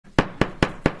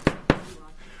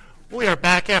We are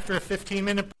back after a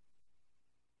 15-minute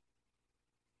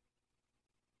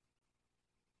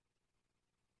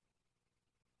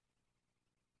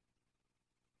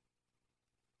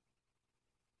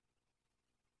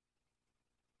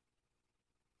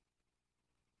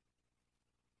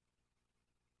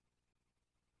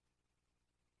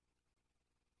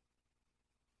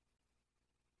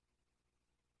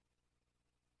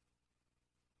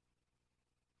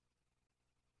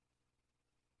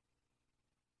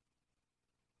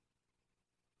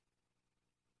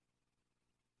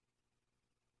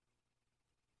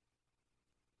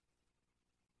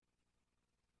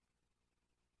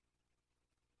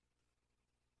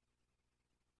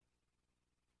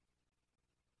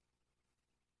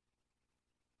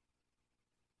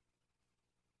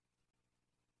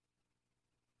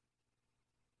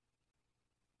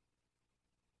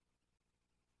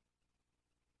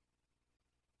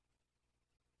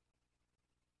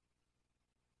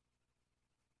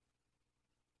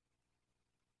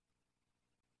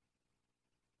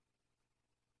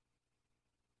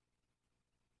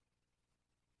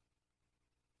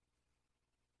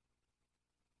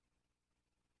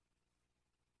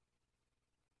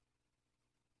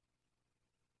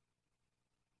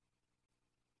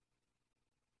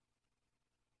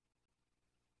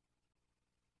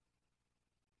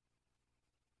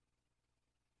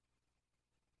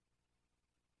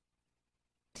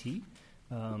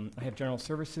I have general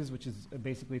services, which is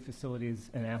basically facilities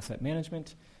and asset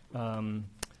management. I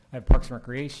have parks and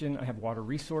recreation. I have water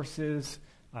resources.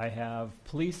 I have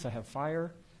police. I have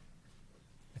fire.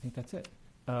 I think that's it.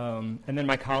 And then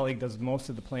my colleague does most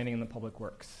of the planning and the public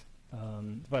works.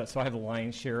 So I have the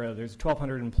lion's share. There's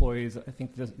 1,200 employees. I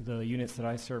think the units that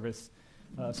I service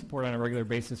support on a regular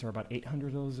basis are about 800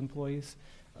 of those employees.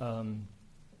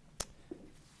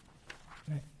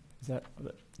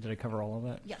 Did I cover all of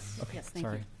that? Yes. Okay, yes, thank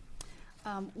sorry.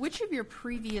 you. Which of your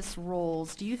previous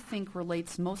roles do you think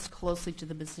relates most closely to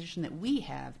the position that we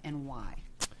have, and why?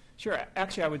 Sure.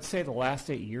 Actually, I would say the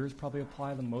last 8 years probably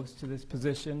apply the most to this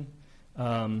position.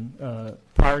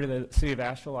 Prior to the city of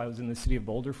Asheville, I was in the city of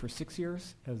Boulder for 6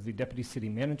 years as the deputy city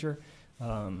manager.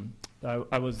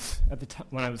 I was at the time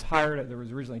when I was hired. There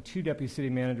was originally 2 deputy city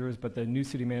managers, but the new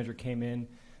city manager came in.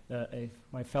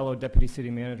 My fellow deputy city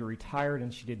manager retired,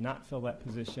 and she did not fill that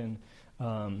position.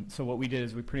 So what we did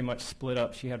is we pretty much split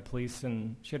up. She had police, HR,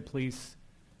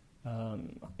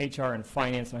 and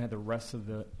finance, and I had the rest of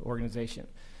the organization.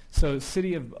 So the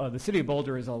city of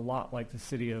Boulder is a lot like the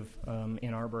city of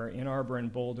Ann Arbor. Ann Arbor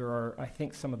and Boulder are, I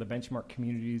think, some of the benchmark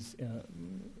communities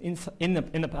in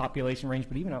the population range,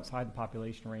 but even outside the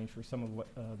population range for some of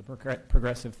what the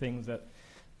progressive things that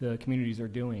the communities are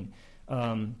doing.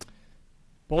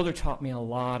 Boulder taught me a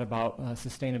lot about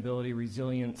sustainability,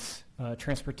 resilience,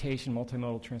 transportation,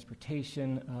 multimodal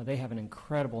transportation. They have an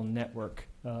incredible network,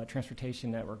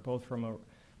 transportation network, both from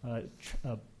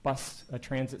a bus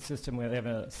transit system. They have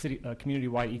a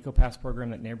community-wide eco-pass program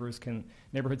that neighborhoods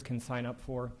can sign up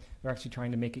for. They're actually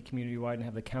trying to make it community-wide and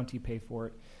have the county pay for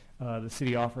it. The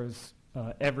city offers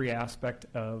every aspect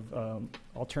of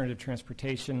alternative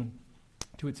transportation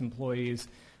to its employees.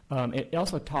 It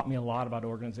also taught me a lot about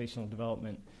organizational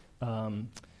development.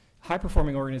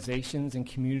 High-performing organizations and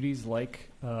communities like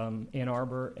Ann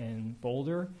Arbor and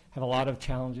Boulder have a lot of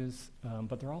challenges,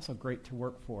 but they're also great to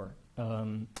work for.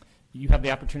 You have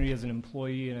the opportunity as an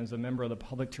employee and as a member of the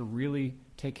public to really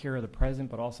take care of the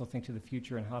present, but also think to the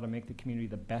future and how to make the community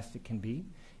the best it can be.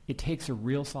 It takes a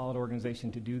real solid organization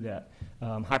to do that.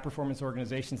 High-performance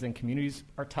organizations and communities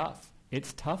are tough.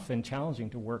 It's tough and challenging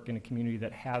to work in a community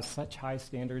that has such high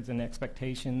standards and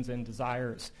expectations and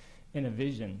desires and a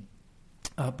vision.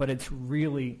 But it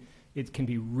can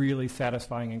be really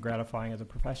satisfying and gratifying as a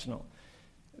professional.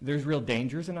 There's real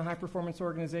dangers in a high-performance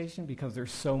organization because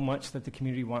there's so much that the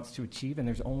community wants to achieve, and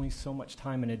there's only so much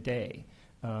time in a day.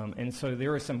 And so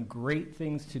there are some great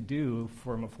things to do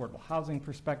from an affordable housing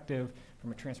perspective,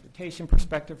 from a transportation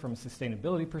perspective, from a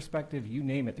sustainability perspective, you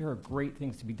name it. There are great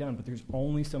things to be done, but there's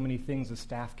only so many things the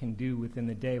staff can do within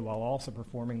the day while also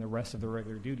performing the rest of the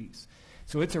regular duties.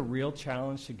 So it's a real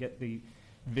challenge to get the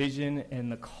vision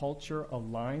and the culture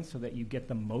aligned so that you get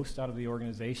the most out of the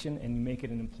organization and you make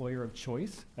it an employer of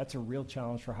choice. That's a real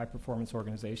challenge for high-performance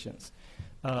organizations.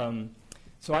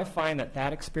 So I find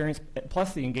that experience,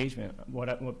 plus the engagement,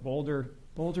 what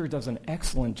Boulder does an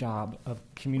excellent job of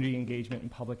community engagement and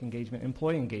public engagement,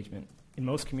 employee engagement. In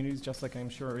most communities, just like I'm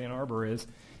sure Ann Arbor is,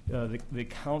 the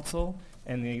council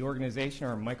and the organization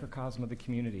are a microcosm of the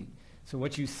community. So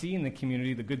what you see in the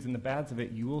community, the goods and the bads of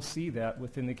it, you will see that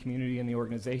within the community and the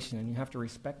organization, and you have to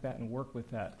respect that and work with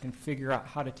that and figure out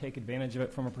how to take advantage of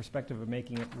it from a perspective of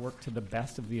making it work to the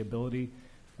best of the ability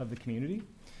of the community.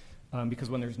 Because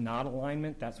when there's not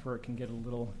alignment, that's where it can get a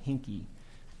little hinky.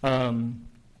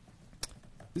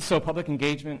 So public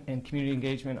engagement and community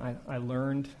engagement, I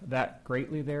learned that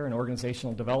greatly there in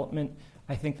organizational development.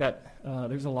 I think that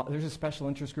there's a special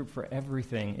interest group for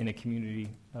everything in a community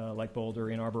like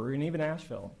Boulder, Ann Arbor, and even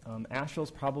Asheville.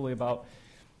 Asheville's probably about,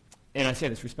 and I say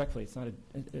this respectfully,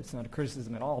 it's not a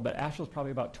criticism at all, but Asheville's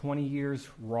probably about 20 years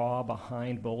raw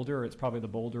behind Boulder. It's probably the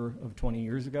Boulder of 20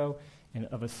 years ago, and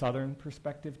of a southern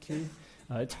perspective too.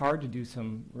 It's hard to do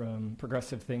some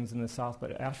progressive things in the South,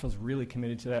 but Asheville's really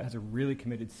committed to that, has a really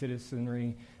committed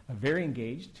citizenry, very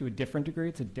engaged to a different degree.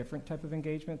 It's a different type of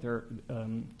engagement.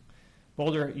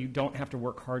 Boulder, you don't have to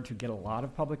work hard to get a lot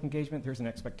of public engagement. There's an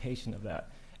expectation of that.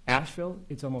 Asheville,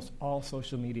 it's almost all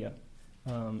social media.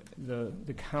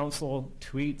 The council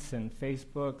tweets and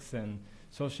Facebooks and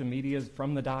social medias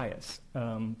from the dais,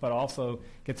 but also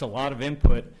gets a lot of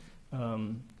input.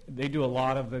 They do a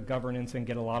lot of the governance and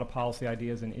get a lot of policy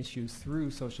ideas and issues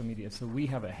through social media. So we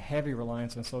have a heavy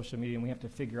reliance on social media, and we have to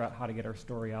figure out how to get our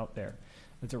story out there.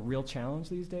 It's a real challenge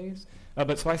these days.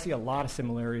 But so I see a lot of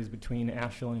similarities between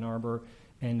Asheville, Ann Arbor,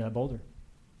 and Boulder.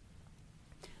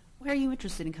 Why are you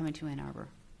interested in coming to Ann Arbor?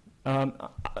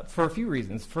 For a few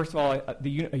reasons. First of all,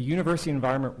 a university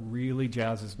environment really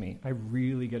jazzes me. I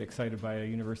really get excited by a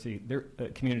university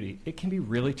community. It can be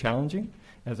really challenging,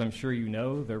 as I'm sure you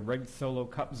know. The Red Solo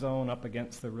Cup zone up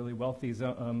against the really wealthy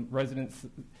residents,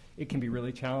 it can be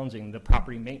really challenging. The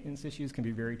property maintenance issues can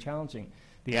be very challenging.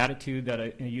 The attitude that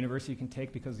a university can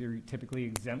take because you're typically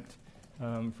exempt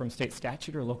from state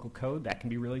statute or local code, that can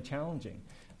be really challenging.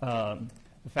 The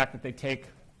fact that they take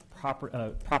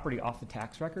property off the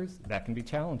tax records, that can be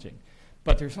challenging.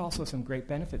 But there's also some great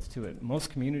benefits to it.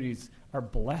 Most communities are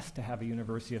blessed to have a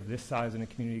university of this size in a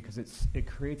community because it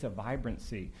creates a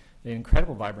vibrancy, an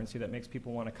incredible vibrancy that makes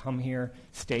people want to come here,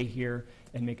 stay here,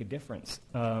 and make a difference.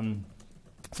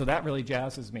 So that really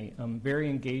jazzes me. Very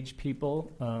engaged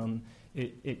people.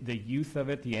 The youth of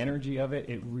it, the energy of it,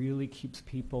 it really keeps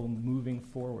people moving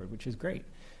forward, which is great.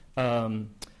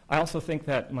 I also think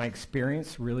that my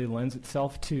experience really lends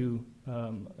itself to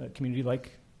a community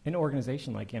like an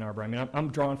organization like Ann Arbor. I mean, I'm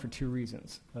drawn for two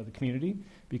reasons. The community,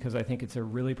 because I think it's a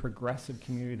really progressive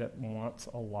community that wants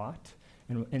a lot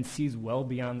and sees well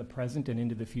beyond the present and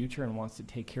into the future and wants to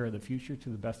take care of the future to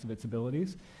the best of its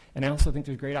abilities. And I also think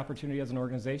there's great opportunity as an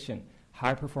organization.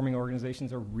 High-performing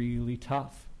organizations are really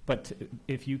tough. But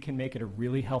if you can make it a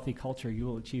really healthy culture, you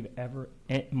will achieve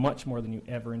much more than you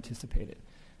ever anticipated.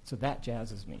 So that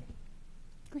jazzes me.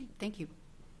 Great, thank you.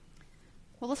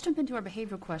 Well, let's jump into our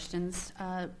behavioral questions.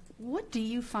 What do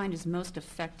you find is most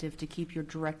effective to keep your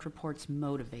direct reports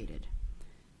motivated?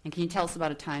 And can you tell us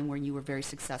about a time where you were very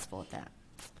successful at that?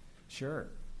 Sure.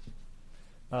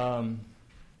 So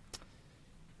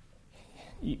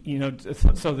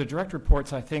the direct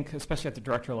reports, I think, especially at the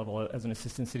director level, as an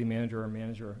assistant city manager or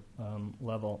manager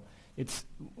level, it's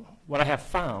what I have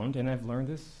found, and I've learned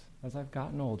this as I've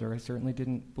gotten older. I certainly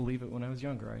didn't believe it when I was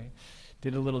younger. I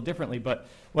did it a little differently. But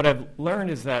what I've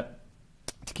learned is that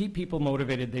to keep people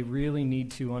motivated, they really need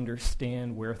to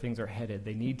understand where things are headed.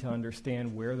 They need to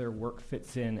understand where their work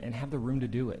fits in and have the room to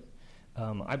do it.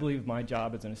 I believe my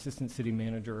job as an assistant city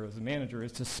manager or as a manager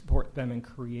is to support them and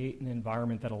create an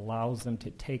environment that allows them to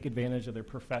take advantage of their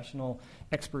professional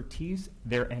expertise,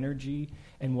 their energy,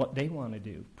 and what they want to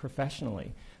do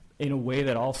professionally in a way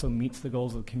that also meets the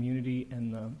goals of the community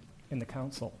and the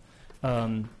council.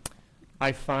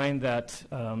 I find that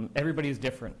everybody is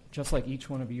different. Just like each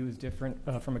one of you is different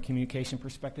from a communication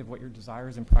perspective, what your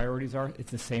desires and priorities are,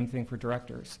 it's the same thing for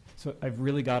directors. So I've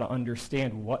really got to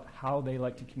understand how they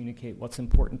like to communicate, what's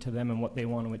important to them, and what they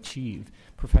want to achieve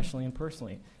professionally and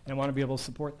personally. And I want to be able to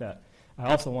support that.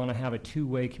 I also want to have a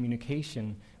two-way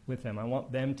communication with them. I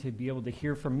want them to be able to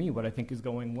hear from me what I think is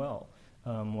going well.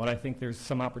 What I think there's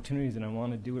some opportunities, and I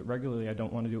want to do it regularly. I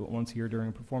don't want to do it once a year during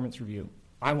a performance review.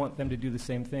 I want them to do the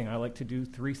same thing. I like to do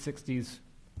 360s.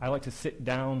 I like to sit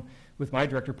down with my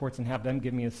direct reports and have them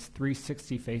give me a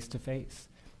 360 face-to-face.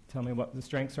 Tell me what the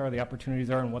strengths are, the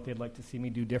opportunities are, and what they'd like to see me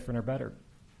do different or better.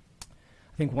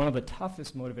 I think one of the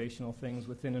toughest motivational things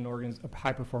within a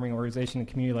high-performing organization and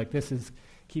community like this is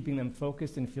keeping them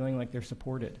focused and feeling like they're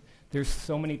supported. There's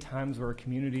so many times where a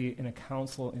community and a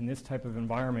council in this type of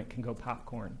environment can go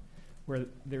popcorn, where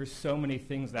there's so many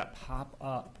things that pop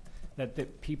up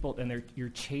that people, and you're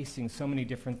chasing so many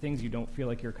different things, you don't feel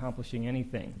like you're accomplishing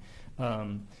anything.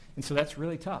 And so that's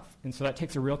really tough. And so that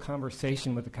takes a real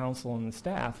conversation with the council and the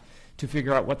staff to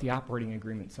figure out what the operating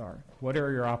agreements are. What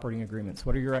are your operating agreements?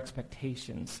 What are your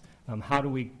expectations? How do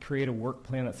we create a work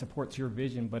plan that supports your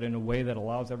vision, but in a way that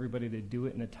allows everybody to do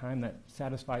it in a time that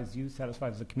satisfies you,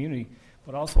 satisfies the community,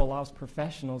 but also allows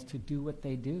professionals to do what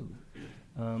they do,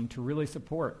 to really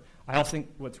support. I also think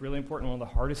what's really important, one of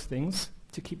the hardest things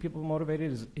to keep people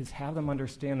motivated is have them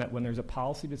understand that when there's a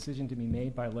policy decision to be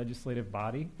made by a legislative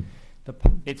body,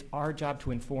 it's our job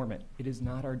to inform it. It is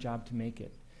not our job to make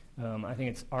it. I think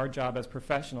it's our job as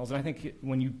professionals, and I think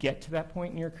when you get to that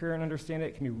point in your career and understand it,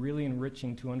 it can be really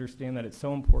enriching to understand that it's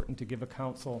so important to give a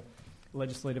council,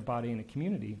 legislative body, and a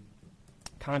community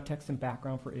context and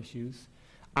background for issues,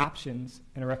 options,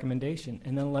 and a recommendation,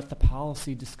 and then let the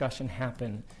policy discussion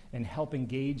happen and help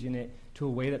engage in it to a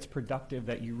way that's productive,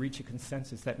 that you reach a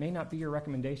consensus. That may not be your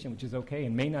recommendation, which is okay,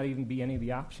 and may not even be any of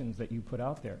the options that you put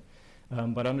out there.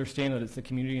 But understand that it's the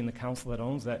community and the council that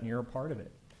owns that, and you're a part of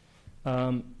it.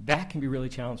 That can be really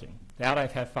challenging. That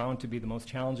I've had found to be the most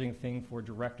challenging thing for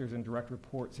directors and direct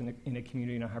reports in a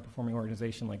community in a high-performing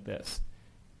organization like this.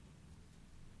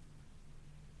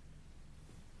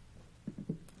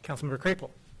 Councilmember Crapel.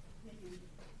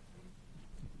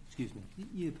 Excuse me.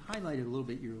 You've highlighted a little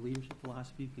bit your leadership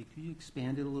philosophy. Could you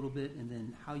expand it a little bit, and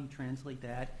then how you translate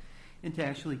that into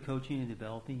actually coaching and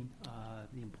developing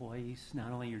the employees,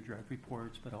 not only your direct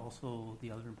reports, but also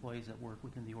the other employees that work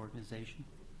within the organization?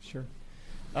 Sure.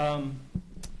 So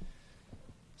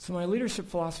my leadership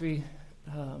philosophy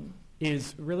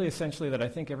is really essentially that I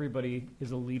think everybody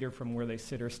is a leader from where they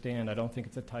sit or stand. I don't think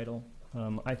it's a title.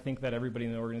 I think that everybody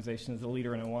in the organization is a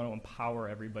leader, and I want to empower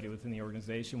everybody within the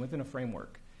organization within a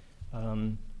framework.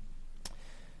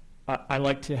 I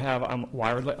like to have,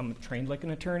 I'm trained like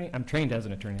an attorney. I'm trained as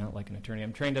an attorney, not like an attorney.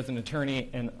 I'm trained as an attorney,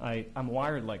 and I'm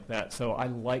wired like that. So I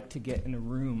like to get in a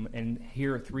room and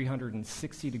hear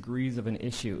 360 degrees of an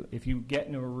issue. If you get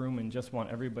into a room and just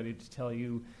want everybody to tell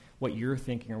you what you're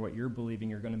thinking or what you're believing,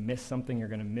 you're going to miss something. You're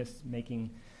going to miss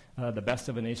making the best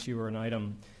of an issue or an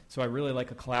item. So I really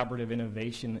like a collaborative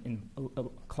innovation, a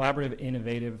collaborative,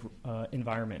 innovative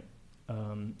environment.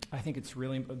 I think it's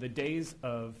really, the days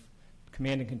of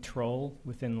command and control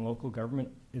within local government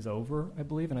is over, I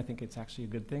believe, and I think it's actually a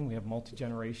good thing. We have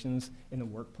multi-generations in the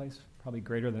workplace, probably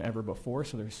greater than ever before,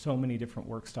 so there's so many different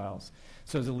work styles.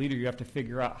 So as a leader, you have to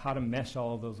figure out how to mesh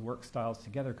all of those work styles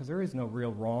together, because there is no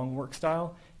real wrong work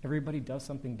style. Everybody does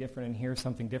something different and hears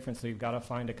something different, so you've got to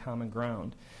find a common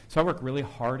ground. So I work really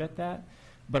hard at that,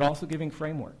 but also giving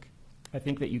framework. I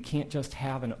think that you can't just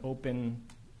have an open,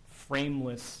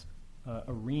 frameless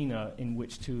arena in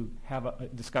which to have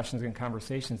discussions and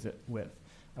conversations with.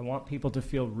 I want people to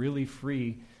feel really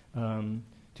free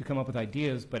to come up with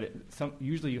ideas, but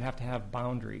usually you have to have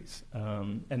boundaries,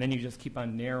 and then you just keep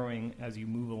on narrowing as you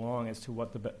move along as to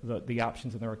what the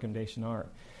options and the recommendation are.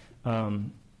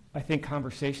 I think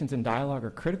conversations and dialogue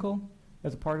are critical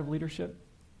as a part of leadership.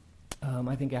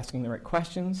 I think asking the right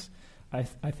questions. I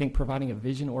think providing a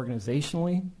vision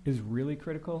organizationally is really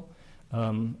critical.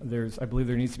 I believe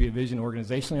there needs to be a vision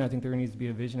organizationally, and I think there needs to be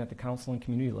a vision at the council and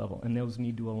community level, and those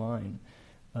need to align.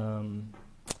 And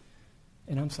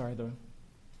I'm sorry, I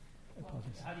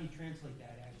apologize. How do you translate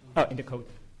that, actually? Oh, into code.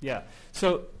 Yeah.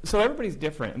 So everybody's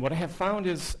different. And what I have found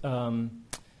is the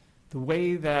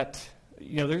way that,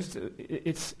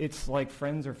 it's like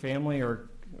friends or family or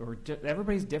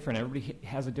everybody's different. Everybody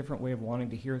has a different way of wanting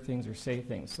to hear things or say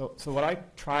things. So what I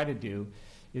try to do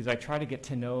is I try to get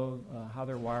to know how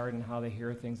they're wired and how they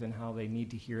hear things and how they need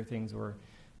to hear things or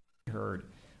be heard,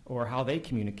 or how they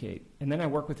communicate. And then I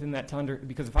work within that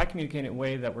because if I communicate in a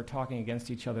way that we're talking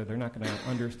against each other, they're not going to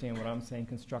understand what I'm saying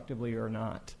constructively or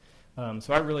not.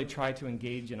 So I really try to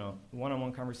engage in a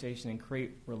one-on-one conversation and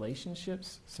create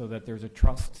relationships so that there's a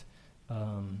trust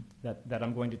that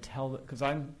I'm going to tell, because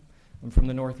I'm from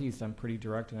the Northeast. I'm pretty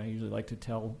direct, and I usually like to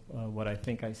tell what I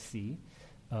think I see.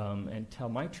 And tell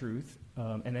my truth,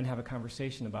 and then have a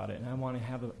conversation about it. And I want to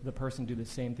have the person do the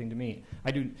same thing to me.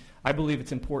 I believe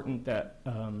it's important that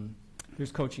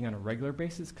there's coaching on a regular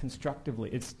basis,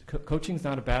 constructively. Coaching's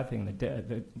not a bad thing.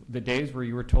 The days where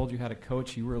you were told you had a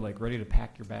coach, you were like ready to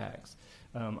pack your bags.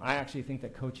 I actually think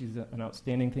that coaching is an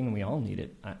outstanding thing, and we all need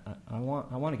it. I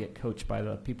want to get coached by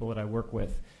the people that I work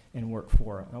with and work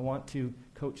for. I want to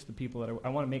coach the people I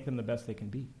want to make them the best they can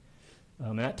be.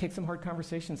 And that takes some hard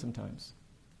conversations sometimes.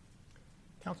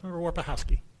 Councilmember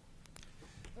Warpahowski.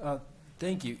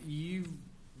 Thank you. You've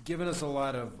given us a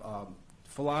lot of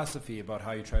philosophy about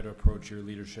how you try to approach your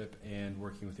leadership and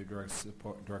working with your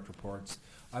direct reports.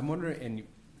 I'm wondering, and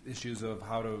issues of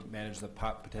how to manage the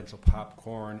potential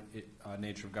popcorn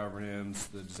nature of governance,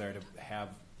 the desire to have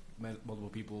multiple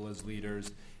people as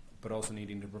leaders, but also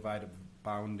needing to provide a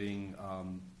bounding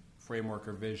framework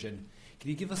or vision. Can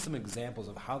you give us some examples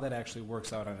of how that actually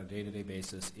works out on a day-to-day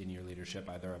basis in your leadership,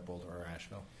 either at Boulder or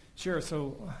Asheville? Sure.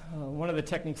 So one of the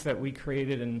techniques that we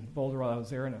created in Boulder while I was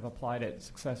there, and have applied it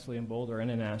successfully in Boulder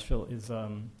and in Asheville, is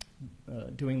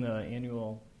doing the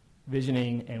annual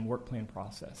visioning and work plan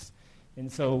process.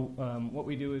 And so what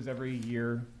we do is every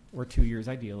year or 2 years,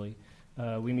 ideally,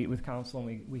 we meet with council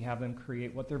and we have them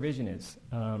create what their vision is.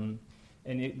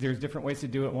 There's different ways to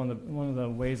do it. One of the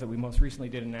ways that we most recently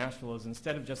did in Nashville is,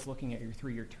 instead of just looking at your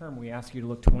 3-year term, we ask you to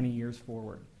look 20 years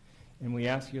forward. And we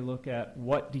ask you to look at,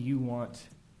 what do you want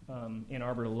Ann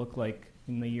Arbor to look like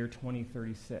in the year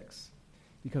 2036?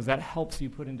 Because that helps you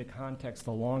put into context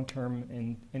the long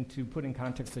term and to put in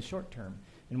context the short term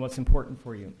and what's important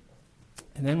for you.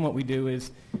 And then what we do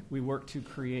is we work to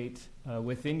create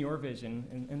within your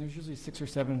vision, and there's usually 6 or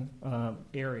 7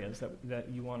 areas that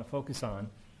you want to focus on,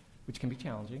 which can be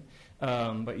challenging.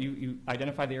 But you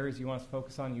identify the areas you want to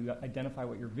focus on. You identify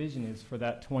what your vision is for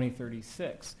that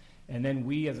 2036. And then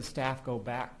we as a staff go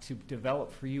back to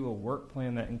develop for you a work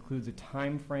plan that includes a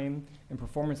time frame and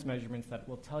performance measurements that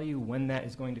will tell you when that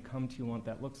is going to come to you and what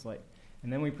that looks like.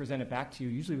 And then we present it back to you,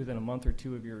 usually within a month or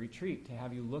 2 of your retreat, to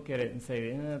have you look at it and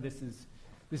say,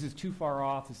 this is too far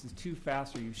off, this is too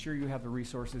fast, are you sure you have the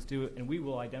resources to do it? And we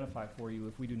will identify for you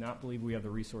if we do not believe we have the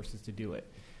resources to do it.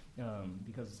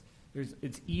 Because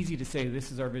it's easy to say,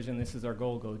 this is our vision, this is our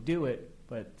goal, go do it,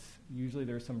 but usually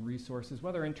there's some resources,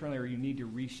 whether internally or you need to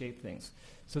reshape things.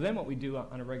 So then what we do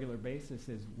on a regular basis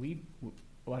is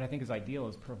what I think is ideal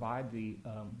is provide the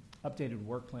updated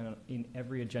work plan in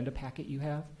every agenda packet you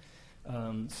have,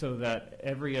 so that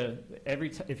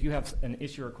if you have an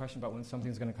issue or a question about when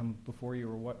something's going to come before you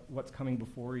or what's coming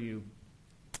before you,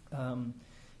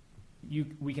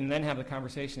 we can then have the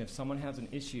conversation. If someone has an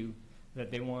issue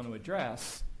that they want to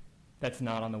address that's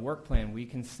not on the work plan, we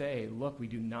can say, look, we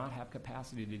do not have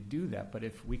capacity to do that, but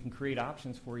if we can create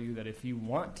options for you that if you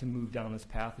want to move down this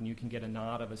path and you can get a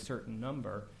nod of a certain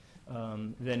number,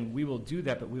 then we will do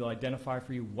that, but we'll identify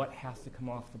for you what has to come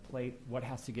off the plate, what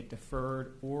has to get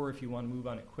deferred, or if you want to move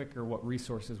on it quicker, what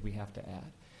resources we have to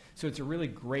add. So it's a really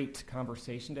great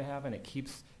conversation to have, and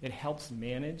it helps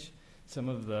manage some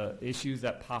of the issues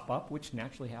that pop up, which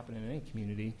naturally happen in any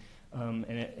community, and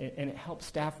it helps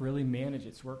staff really manage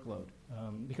its workload.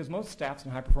 Because most staffs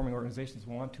in high-performing organizations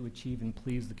want to achieve and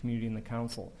please the community and the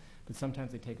council, but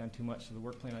sometimes they take on too much. So the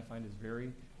work plan, I find, is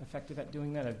very effective at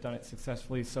doing that. I've done it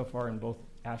successfully so far in both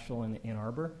Asheville and Ann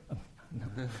Arbor.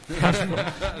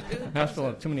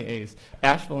 Asheville, too many A's.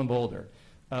 Asheville and Boulder.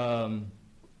 And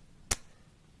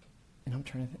I'm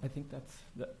trying to I think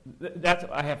that's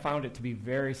I have found it to be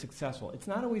very successful. It's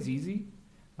not always easy.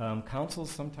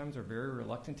 Councils sometimes are very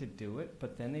reluctant to do it,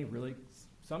 but then they really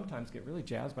sometimes get really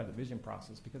jazzed by the vision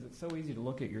process, because it's so easy to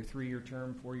look at your 3-year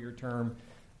term, 4-year term,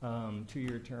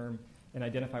 2-year term, and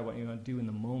identify what you want to do in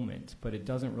the moment, but it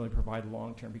doesn't really provide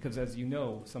long-term, because as you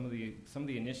know, some of the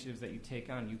initiatives that you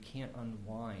take on, you can't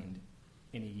unwind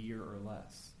in a year or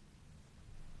less.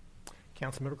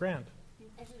 Councilmember Grand.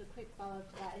 Actually, a quick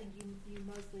follow-up to that. I think you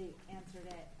mostly answered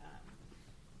it,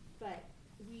 but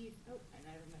we. Oh, and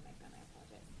I remember my phone. I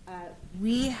apologize.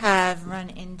 We have run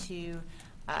into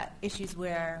issues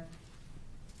where,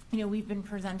 we've been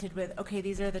presented with, okay,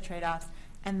 these are the trade-offs,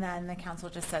 and then the council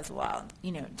just says, well,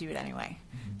 do it anyway.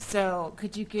 Mm-hmm. So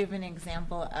could you give an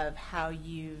example of how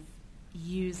you've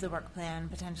used the work plan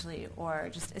potentially, or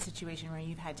just a situation where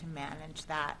you've had to manage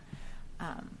that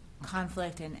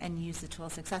conflict and use the tool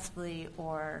successfully,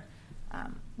 or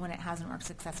when it hasn't worked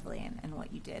successfully, and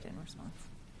what you did in response?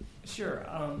 Sure.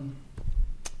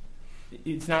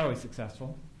 It's not always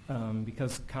successful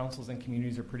because councils and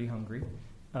communities are pretty hungry.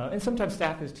 And sometimes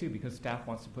staff is too, because staff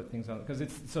wants to put things on.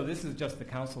 So this is just the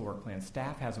council work plan.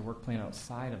 Staff has a work plan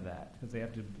outside of that, because they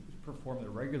have to perform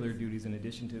their regular duties in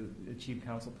addition to achieve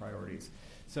council priorities.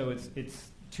 So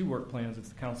it's 2 work plans. It's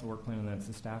the council work plan, and then it's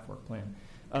the staff work plan.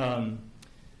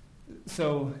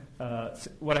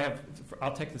 What I have,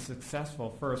 I'll take the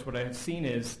successful first. What I have seen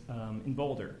is in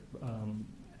Boulder,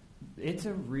 it's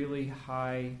a really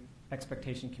high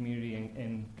expectation community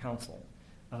and council.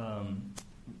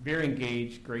 Very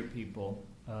engaged, great people,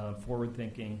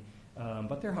 forward-thinking,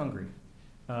 but they're hungry.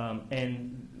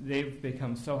 And they've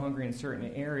become so hungry in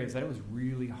certain areas that it was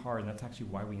really hard. And that's actually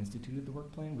why we instituted the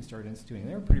work plan. We started instituting.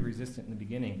 They were pretty resistant in the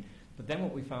beginning. But then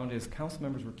what we found is council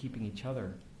members were keeping each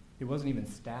other. It wasn't even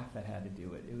staff that had to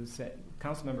do it. It was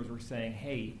council members were saying,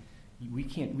 hey,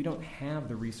 we don't have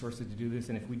the resources to do this,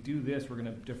 and if we do this, we're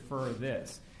going to defer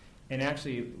this. And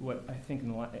actually, what I think,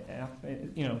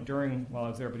 during while I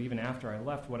was there, but even after I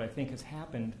left, what I think has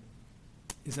happened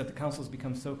is that the council has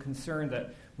become so concerned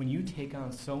that when you take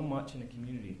on so much in a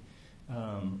community,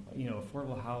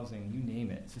 affordable housing, you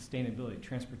name it, sustainability,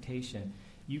 transportation,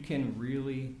 you can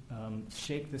really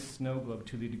shake the snow globe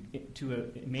to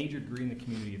a major degree in the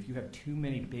community. If you have too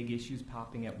many big issues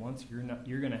popping at once, you're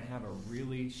going to have a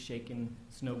really shaken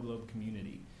snow globe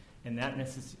community, and that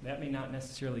may not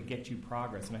necessarily get you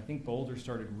progress. And I think Boulder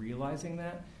started realizing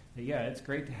that yeah, it's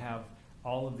great to have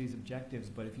all of these objectives,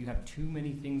 but if you have too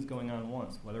many things going on at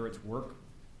once, whether it's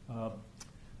workload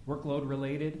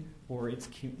related, or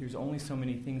there's only so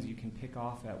many things you can pick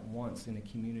off at once in a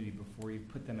community before you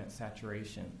put them at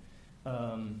saturation.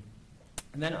 And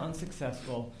then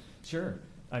unsuccessful, sure.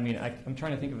 I mean, I'm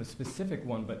trying to think of a specific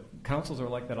one, but councils are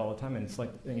like that all the time, and it's like,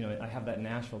 I have that in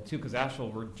Asheville too, because Asheville,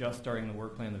 we're just starting the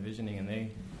work plan, the visioning,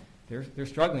 and they're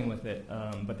struggling with it,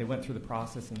 but they went through the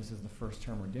process, and this is the first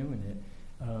term we're doing it.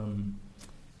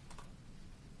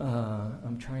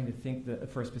 I'm trying to think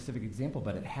for a specific example,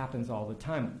 but it happens all the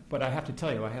time. But I have to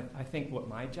tell you, I think what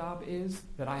my job is,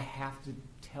 that I have to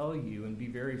tell you and be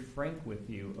very frank with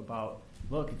you about,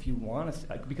 look, if you want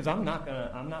to, because I'm not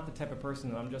the type of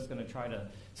person that I'm just going to try to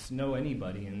snow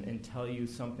anybody and tell you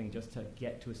something just to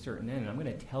get to a certain end. I'm going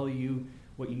to tell you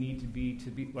what you need to be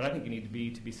what I think you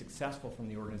need to be successful from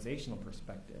the organizational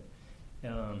perspective.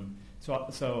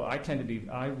 So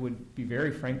I would be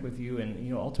very frank with you,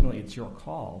 and ultimately it's your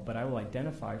call, but I will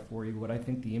identify for you what I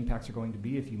think the impacts are going to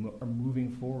be if you are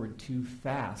moving forward too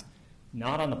fast,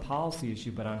 not on the policy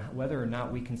issue, but on whether or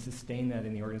not we can sustain that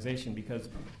in the organization. Because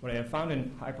what I have found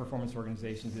in high-performance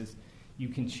organizations is you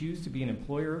can choose to be an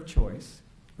employer of choice,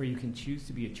 or you can choose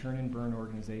to be a churn and burn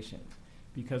organization.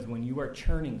 Because when you are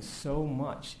churning so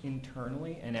much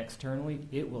internally and externally,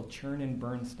 it will churn and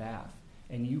burn staff.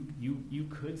 And you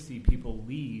could see people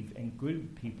leave, and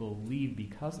good people leave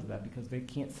because of that, because they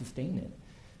can't sustain it.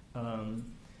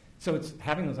 So it's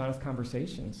having those honest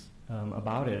conversations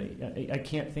about it. I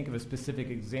can't think of a specific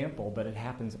example, but it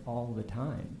happens all the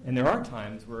time. And there are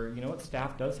times where,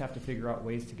 staff does have to figure out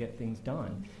ways to get things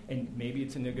done. And maybe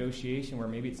it's a negotiation where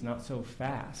maybe it's not so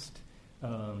fast.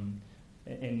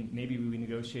 And maybe we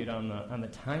negotiate on the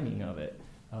timing of it.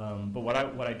 But what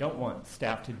I don't want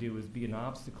staff to do is be an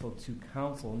obstacle to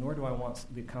council, nor do I want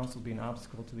the council to be an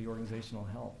obstacle to the organizational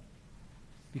health,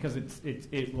 because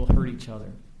it will hurt each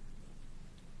other.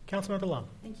 Councilmember Lum.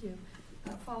 Thank you.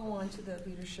 Follow on to the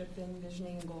leadership and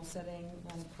visioning and goal setting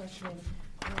line of questioning.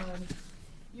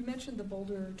 You mentioned the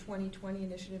Boulder 2020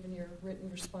 initiative in your written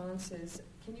responses.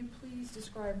 Can you please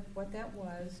describe what that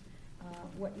was,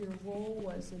 what your role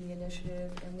was in the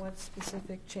initiative, and what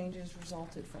specific changes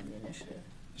resulted from the initiative?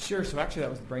 Sure. So actually, that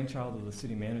was the brainchild of the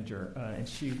city manager, and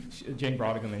she Jane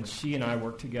Brodigam, and she and I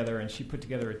worked together, and she put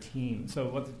together a team. So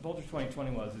what the Boulder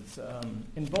 2020 was, it's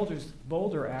in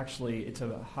Boulder actually, it's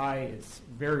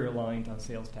very reliant on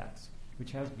sales tax,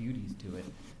 which has beauties to it,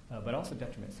 but also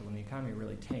detriments. So when the economy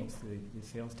really tanks, the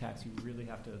sales tax, you really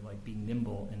have to be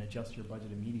nimble and adjust your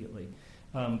budget immediately.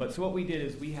 But so what we did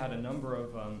is we had a number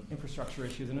of infrastructure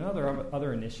issues and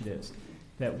other initiatives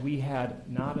that we had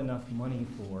not enough money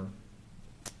for,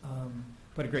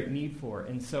 but a great need for.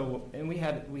 And we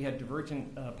had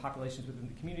divergent populations within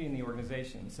the community and the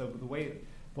organization. So the way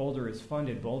Boulder is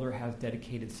funded, Boulder has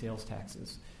dedicated sales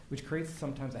taxes, which creates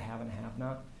sometimes a have and have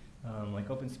not. Like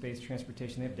open space,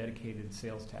 transportation, they have dedicated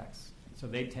sales tax. So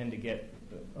they tend to get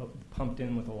pumped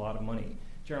in with a lot of money.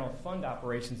 General fund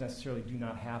operations necessarily do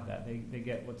not have that. They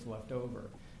get what's left over.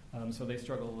 So they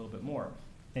struggle a little bit more.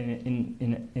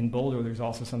 And in Boulder, there's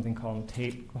also something called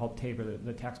TABOR,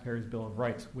 the Taxpayers' Bill of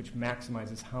Rights, which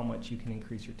maximizes how much you can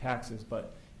increase your taxes.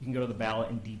 But you can go to the ballot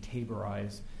and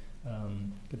detaborize,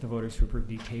 get the voters to approve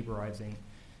detaborizing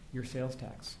your sales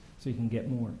tax so you can get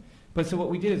more. But so what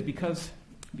we did is because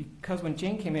when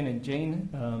Jane came in, and Jane,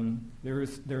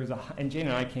 and Jane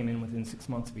and I came in within 6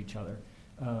 months of each other.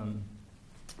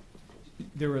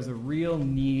 There was a real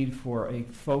need for a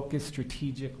focused,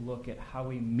 strategic look at how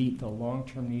we meet the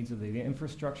long-term needs of the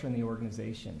infrastructure and the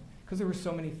organization, because there were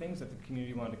so many things that the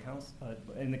community wanted to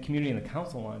and the community and the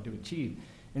council wanted to achieve.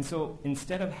 And so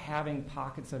instead of having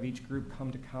pockets of each group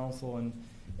come to council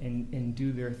and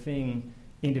do their thing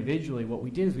individually, what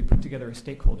we did is we put together a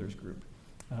stakeholders group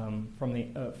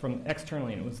from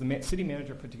externally. And it was the city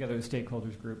manager put together a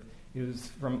stakeholders group. It was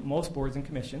from most boards and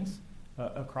commissions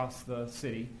across the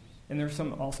city. And there's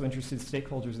some also interested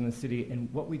stakeholders in the city.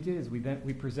 And what we did is we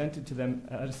presented to them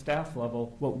at a staff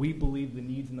level what we believe the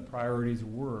needs and the priorities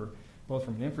were, both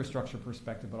from an infrastructure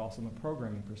perspective, but also from a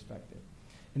programming perspective.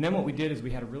 And then what we did is we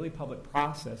had a really public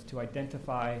process to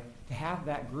identify, to have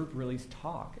that group really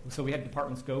talk. So we had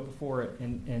departments go before it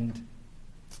and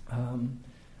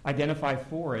identify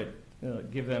for it,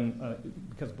 give them,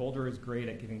 because Boulder is great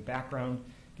at giving background,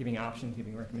 giving options,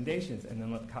 giving recommendations, and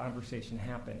then let the conversation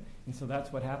happen. And so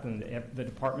that's what happened. The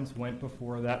departments went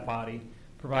before that body,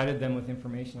 provided them with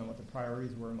information on what the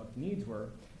priorities were and what the needs were,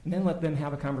 and then let them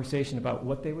have a conversation about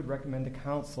what they would recommend to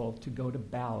council to go to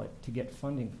ballot to get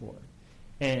funding for.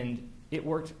 And it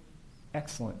worked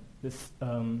excellent. This,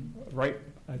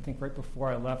 I think right before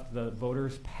I left, the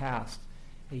voters passed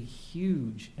a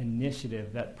huge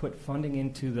initiative that put funding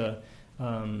into the,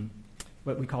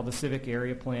 what we call the civic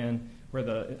area plan, where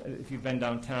if you've been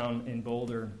downtown in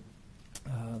Boulder,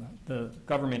 the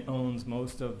government owns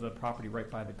most of the property right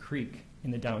by the creek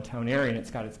in the downtown area, and it's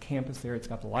got its campus there, it's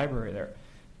got the library there.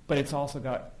 But it's also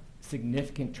got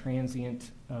significant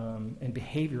transient and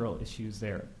behavioral issues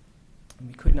there. And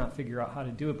we could not figure out how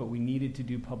to do it, but we needed to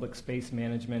do public space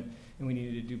management, and we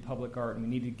needed to do public art, and we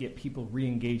needed to get people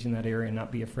re-engaged in that area and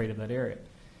not be afraid of that area.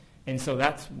 And so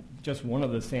that's just one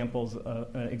of the examples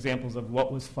of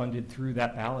what was funded through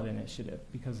that ballot initiative.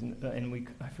 Because,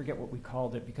 I forget what we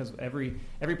called it, because every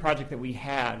project that we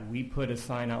had, we put a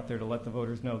sign out there to let the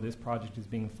voters know this project is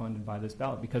being funded by this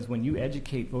ballot. Because when you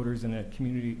educate voters in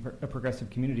a progressive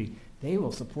community, they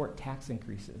will support tax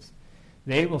increases.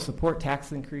 They will support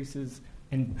tax increases,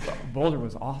 and Boulder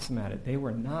was awesome at it. They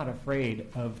were not afraid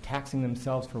of taxing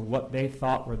themselves for what they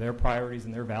thought were their priorities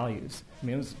and their values. I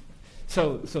mean, it was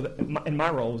and my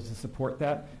role was to support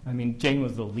that. I mean, Jane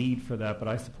was the lead for that, but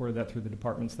I supported that through the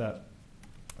departments that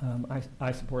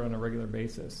I support on a regular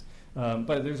basis. But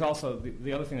there's also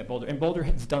the other thing that Boulder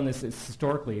has done this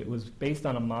historically. It was based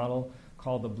on a model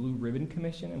called the Blue Ribbon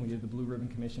Commission, and we did the Blue Ribbon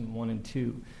Commission 1 and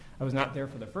 2. I was not there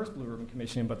for the first Blue Ribbon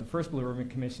Commission, but the first Blue Ribbon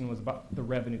Commission was about the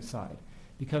revenue side.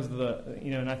 Because of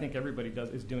and I think everybody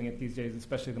is doing it these days,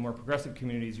 especially the more progressive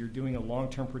communities, you're doing a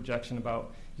long-term projection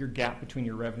about your gap between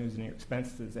your revenues and your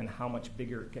expenses and how much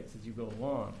bigger it gets as you go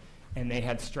along. And they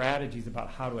had strategies about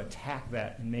how to attack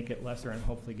that and make it lesser and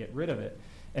hopefully get rid of it.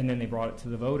 And then they brought it to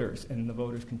the voters, and the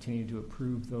voters continued to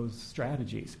approve those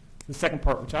strategies. The second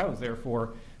part, which I was there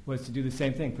for, was to do the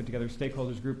same thing, put together a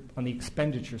stakeholders group on the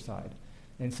expenditure side.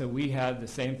 And so we had the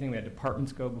same thing. We had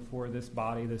departments go before this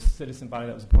body, this citizen body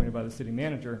that was appointed by the city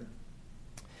manager.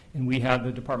 And we had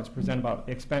the departments present about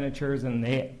expenditures, and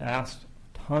they asked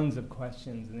tons of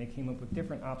questions, and they came up with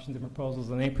different options and proposals,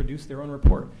 and they produced their own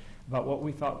report about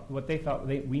what they thought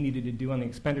we needed to do on the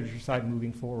expenditure side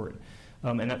moving forward.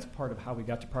 And that's part of how we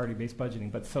got to priority-based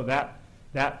budgeting. But so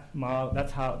that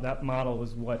model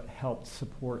was what helped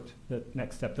support the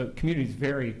next step. The community is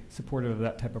very supportive of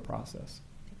that type of process.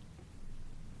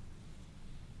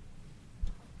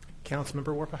 Councilmember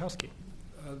Warpahowski.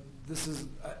 This is,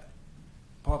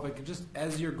 Paul, if I could just,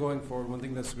 as you're going forward, one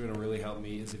thing that's going to really help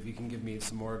me is if you can give me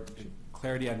some more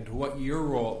clarity on what your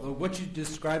role, what you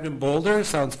described in Boulder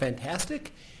sounds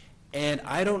fantastic, and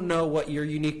I don't know what your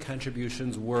unique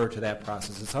contributions were to that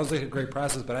process. It sounds like a great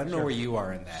process, but I don't know where you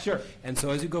are in that. Sure. And so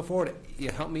as you go forward,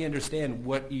 help me understand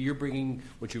what you're bringing,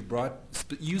 what you've brought,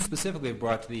 you specifically have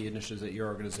brought to the initiatives at your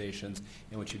organizations,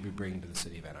 and what you'd be bringing to the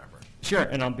city of Ann Arbor. Sure,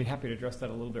 and I'll be happy to address that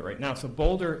a little bit right now. So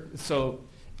Boulder,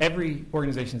 every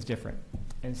organization is different.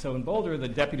 And so in Boulder, the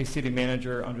deputy city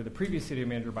manager under the previous city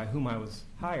manager under whom I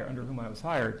was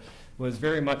hired, was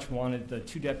very much wanted the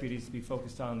two deputies to be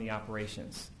focused on the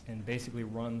operations and basically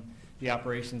run the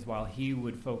operations while he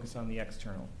would focus on the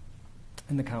external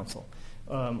and the council.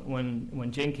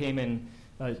 When Jane came in,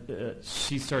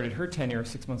 she started her tenure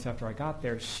 6 months after I got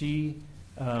there. She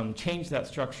changed that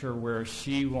structure where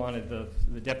she wanted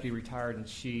the deputy retired, and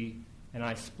she and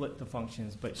I split the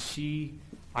functions. But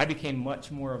I became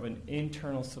much more of an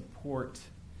internal support.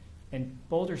 And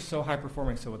Boulder's so high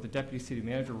performing, so what the deputy city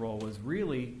manager role was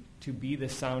really to be the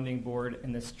sounding board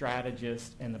and the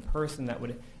strategist and the person that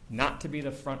would, not to be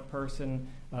the front person,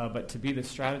 but to be the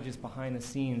strategist behind the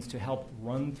scenes to help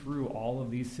run through all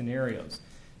of these scenarios.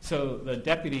 So the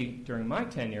deputy during my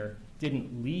tenure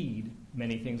didn't lead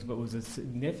many things, but was a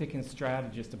significant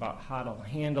strategist about how to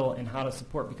handle and how to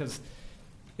support, because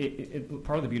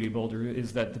part of the beauty of Boulder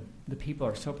is that the people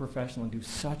are so professional and do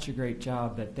such a great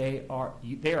job that they are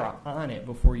on it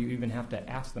before you even have to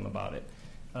ask them about it.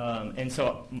 And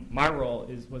so my role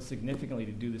was significantly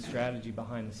to do the strategy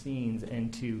behind the scenes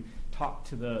and to talk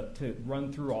to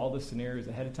run through all the scenarios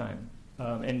ahead of time.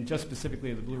 And just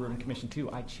specifically the Blue Ribbon Commission too,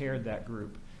 I chaired that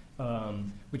group,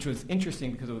 which was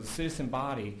interesting because it was a citizen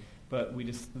body, but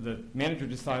the manager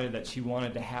decided that she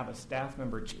wanted to have a staff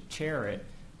member chair it.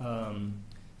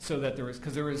 so that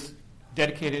because there was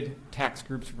dedicated tax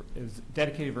groups, is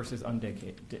dedicated versus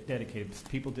undedicated.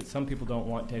 Some people don't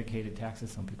want dedicated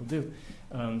taxes, some people do.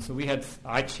 So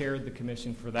I chaired the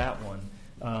commission for that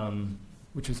one,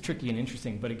 which was tricky and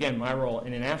interesting. But again, my role,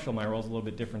 and in Asheville, my role is a little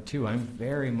bit different too. I'm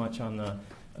very much on the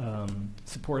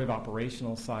supportive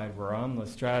operational side, where I'm the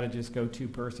strategist, go-to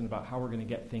person about how we're going to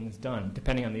get things done.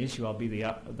 Depending on the issue, I'll be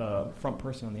the front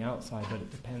person on the outside, but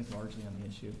it depends largely on the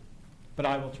issue. But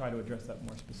I will try to address that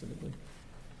more specifically.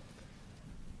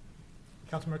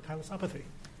 Councilmember Tyler Sapathy.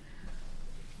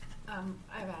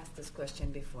 I've asked this question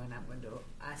before, and I'm going to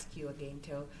ask you again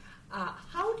too.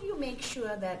 How do you make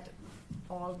sure that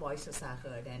all voices are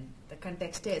heard? And the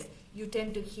context is, you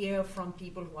tend to hear from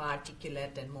people who are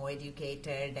articulate and more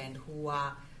educated, and who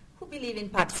believe in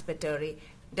participatory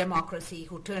democracy,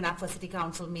 who turn up for city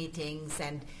council meetings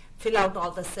and fill out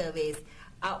all the surveys.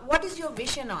 What is your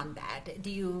vision on that?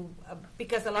 Do you,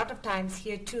 because a lot of times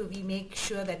here too, we make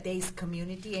sure that there is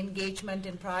community engagement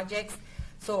in projects.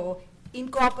 So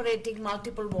incorporating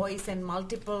multiple voice and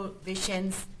multiple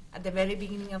visions at the very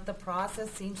beginning of the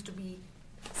process seems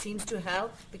to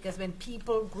help, because when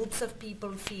groups of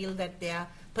people feel that their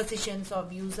positions or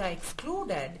views are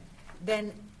excluded,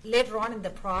 then later on in the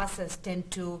process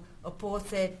tend to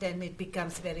oppose it, and it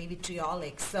becomes very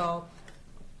vitriolic. So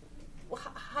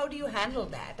how do you handle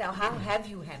that? Or how have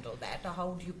you handled that? Or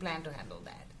how do you plan to handle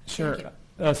that? Sure.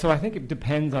 So I think it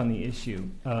depends on the issue.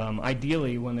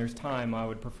 Ideally, when there's time, I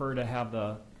would prefer to have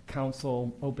the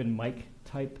council open mic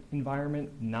type environment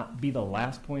not be the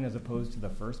last point as opposed to the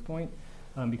first point.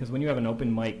 Because when you have an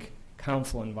open mic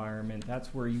council environment,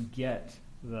 that's where you get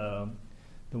the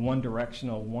one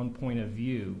directional, one point of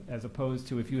view, as opposed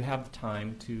to if you have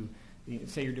time to,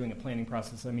 say you're doing a planning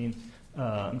process. I mean,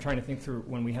 I'm trying to think through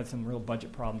when we had some real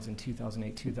budget problems in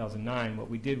 2008, 2009. What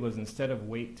we did was, instead of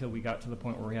wait till we got to the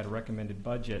point where we had a recommended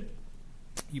budget,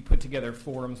 you put together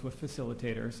forums with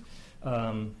facilitators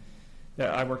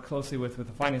that I worked closely with the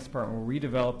finance department, where we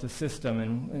developed a system,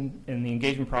 and in the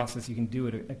engagement process, you can do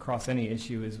it across any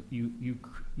issue, is you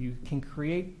can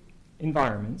create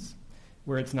environments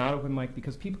where it's not open mic,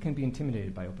 because people can be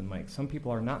intimidated by open mic. Some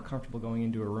people are not comfortable going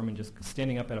into a room and just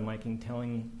standing up at a mic and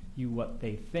telling you what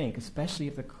they think, especially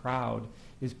if the crowd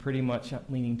is pretty much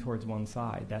leaning towards one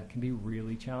side. That can be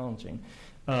really challenging.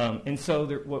 And so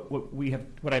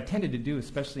what I've tended to do,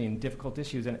 especially in difficult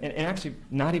issues, and actually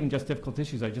not even just difficult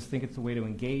issues, I just think it's the way to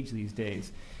engage these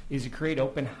days, is to create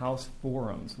open house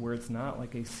forums where it's not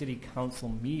like a city council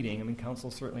meeting. I mean,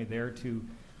 council's certainly there to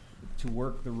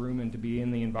work the room and to be in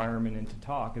the environment and to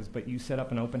talk, but you set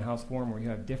up an open house forum where you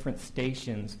have different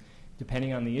stations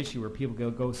depending on the issue, where people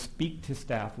go speak to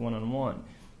staff one-on-one.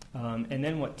 And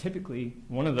then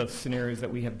one of the scenarios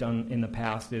that we have done in the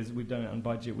past is, we've done it on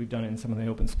budget, we've done it in some of the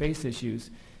open space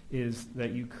issues, is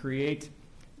that you create,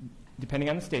 depending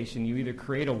on the station, you either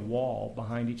create a wall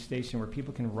behind each station where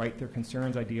people can write their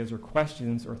concerns, ideas, or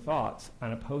questions or thoughts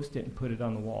on a Post-it and put it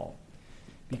on the wall.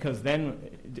 Because then,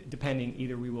 depending,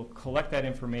 either we will collect that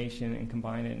information and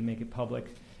combine it and make it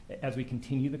public as we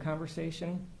continue the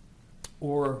conversation,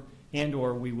 or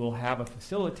we will have a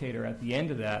facilitator at the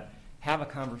end of that have a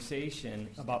conversation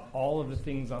about all of the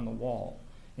things on the wall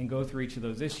and go through each of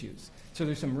those issues. So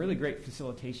there's some really great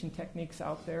facilitation techniques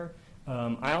out there.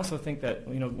 I also think that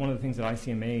one of the things that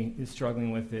ICMA is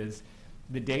struggling with is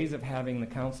the days of having the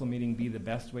council meeting be the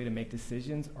best way to make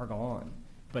decisions are gone.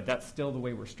 But that's still the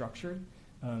way we're structured,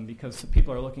 because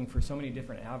people are looking for so many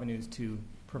different avenues to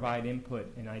provide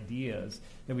input and ideas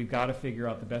that we've got to figure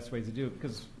out the best ways to do it.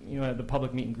 Because at the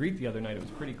public meet and greet the other night, it was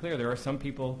pretty clear there are some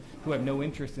people who have no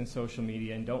interest in social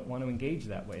media and don't want to engage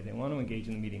that way. They want to engage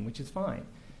in the meeting, which is fine.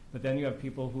 But then you have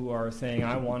people who are saying,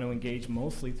 I want to engage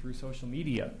mostly through social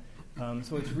media.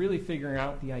 So it's really figuring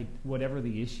out whatever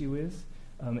the issue is,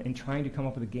 and trying to come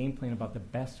up with a game plan about the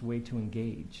best way to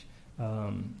engage.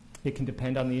 It can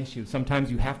depend on the issue. Sometimes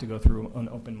you have to go through an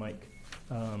open mic,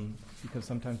 because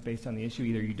sometimes based on the issue,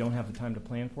 either you don't have the time to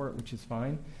plan for it, which is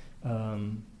fine,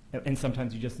 and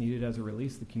sometimes you just need it as a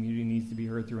release. The community needs to be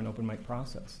heard through an open mic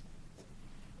process.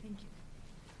 Thank you.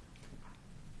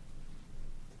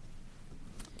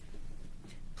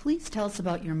 Please tell us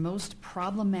about your most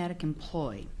problematic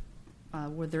employee.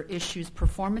 Were their issues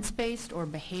performance-based or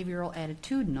behavioral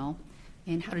attitudinal,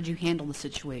 and how did you handle the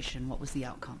situation? What was the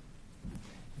outcome?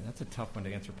 Yeah, that's a tough one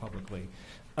to answer publicly.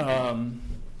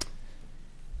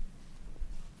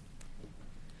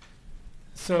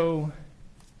 So,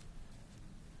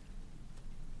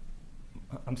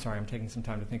 I'm sorry, I'm taking some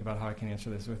time to think about how I can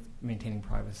answer this with maintaining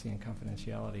privacy and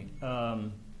confidentiality.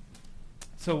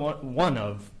 So one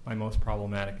of my most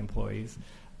problematic employees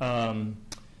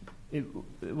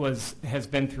has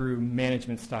been through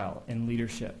management style and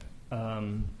leadership.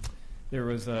 There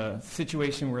was a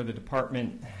situation where the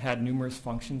department had numerous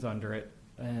functions under it,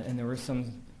 and there were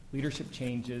some leadership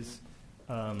changes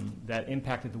that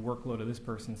impacted the workload of this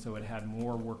person, so it had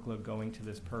more workload going to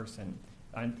this person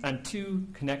on two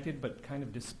connected but kind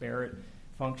of disparate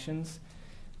functions.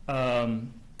 It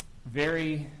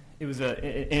was an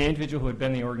individual who had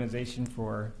been in the organization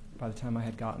for, by the time I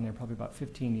had gotten there, probably about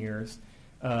 15 years.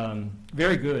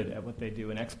 Very good at what they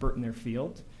do, an expert in their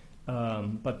field,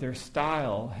 but their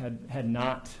style had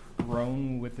not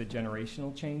grown with the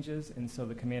generational changes, and so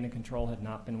the command and control had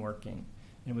not been working.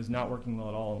 It was not working well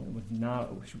at all. It was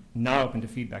not open to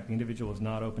feedback. The individual was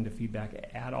not open to feedback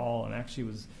at all, and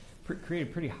actually created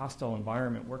a pretty hostile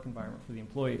work environment for the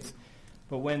employees.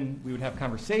 But when we would have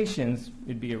conversations,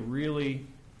 it'd be a really,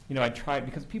 I'd try,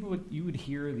 because you would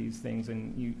hear these things,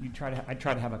 and I'd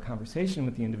try to have a conversation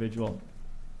with the individual,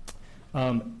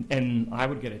 and I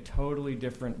would get a totally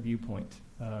different viewpoint,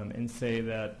 and say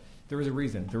that there was a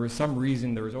reason. There was some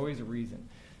reason. There was always a reason.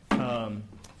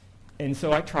 And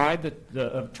so I tried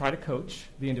to coach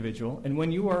the individual. And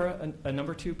when you are a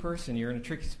number two person, you're in a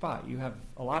tricky spot. You have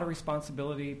a lot of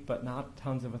responsibility, but not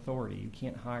tons of authority. You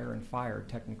can't hire and fire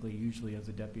technically, usually as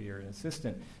a deputy or an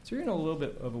assistant. So you're in a little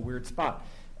bit of a weird spot.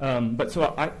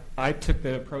 So I took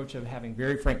the approach of having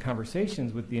very frank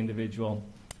conversations with the individual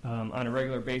on a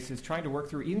regular basis, trying to work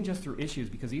through, even just through issues,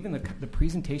 because even the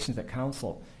presentations at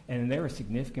council, and they were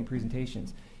significant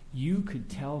presentations, you could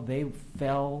tell they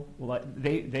fell,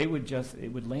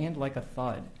 it would land like a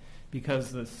thud,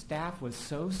 because the staff was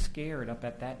so scared up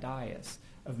at that dais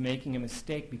of making a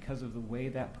mistake because of the way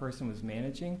that person was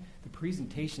managing. The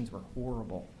presentations were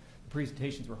horrible.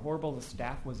 The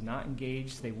staff was not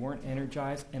engaged, they weren't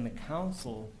energized, and the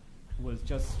council was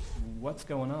just, what's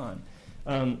going on?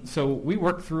 So we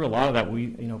worked through a lot of that.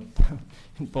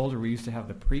 In Boulder, we used to have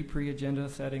the pre-agenda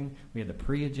setting. We had the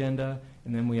pre-agenda,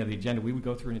 and then we had the agenda. We would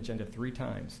go through an agenda 3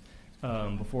 times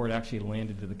before it actually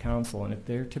landed to the council, and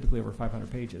they're typically over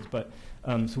 500 pages. But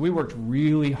so we worked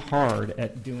really hard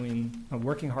at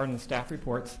working hard on the staff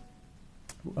reports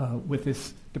with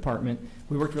this department.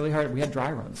 We worked really hard. We had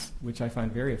dry runs, which I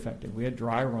find very effective. We had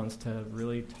dry runs to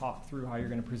really talk through how you're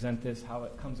going to present this, how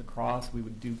it comes across. We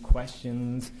would do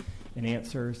questions and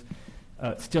answers.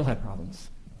 Still had problems.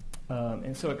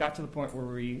 And so it got to the point where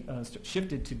we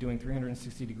shifted to doing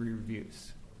 360-degree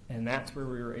reviews. And that's where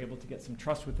we were able to get some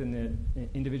trust within the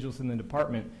individuals in the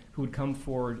department who would come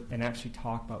forward and actually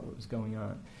talk about what was going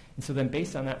on. And so then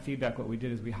based on that feedback, what we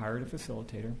did is we hired a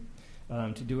facilitator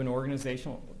to do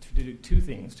to do 2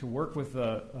 things, to work with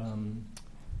the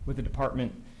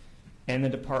department and the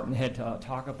department head to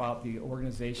talk about the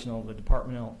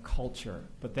departmental culture.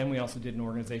 But then we also did an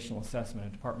organizational assessment, a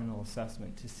departmental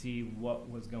assessment, to see what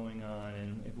was going on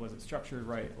and was it structured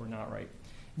right or not right.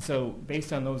 And so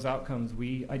based on those outcomes,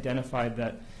 we identified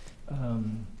that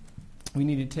we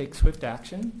needed to take swift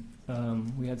action.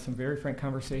 We had some very frank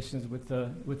conversations with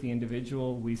the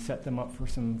individual. We set them up for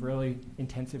some really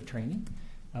intensive training.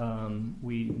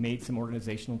 We made some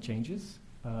organizational changes.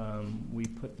 We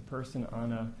put the person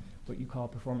on what you call a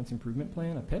performance improvement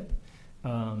plan, a PIP.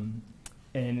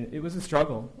 And it was a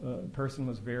struggle. The person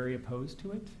was very opposed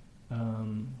to it,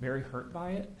 very hurt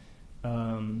by it.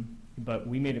 But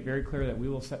we made it very clear that we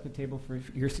will set the table for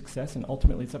your success, and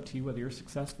ultimately it's up to you whether you're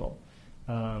successful.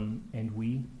 And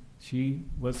she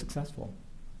was successful.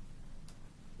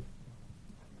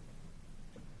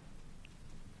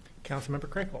 Councilmember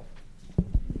Crankle.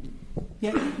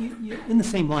 Yeah, in the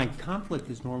same line, conflict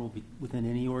is normal within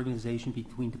any organization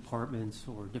between departments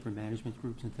or different management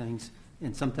groups and things.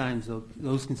 And sometimes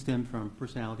those can stem from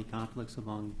personality conflicts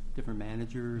among different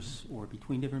managers or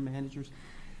between different managers.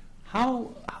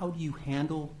 How do you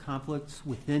handle conflicts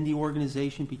within the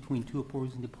organization between 2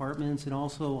 opposing departments? And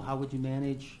also, how would you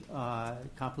manage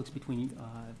conflicts between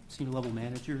senior level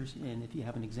managers? And if you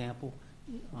have an example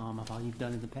of how you've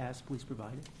done in the past, please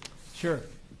provide it. Sure.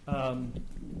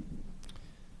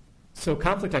 So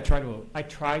conflict, I try to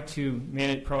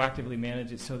proactively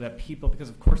manage it so that people, because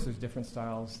of course there's different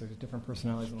styles, there's different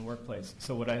personalities in the workplace.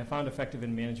 So what I have found effective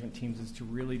in management teams is to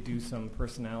really do some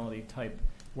personality type,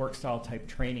 work style type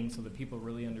training so that people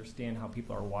really understand how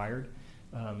people are wired.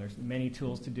 There's many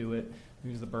tools to do it.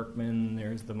 There's the Berkman,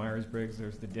 there's the Myers-Briggs,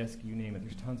 there's the DISC, you name it.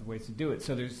 There's tons of ways to do it.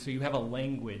 So you have a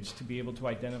language to be able to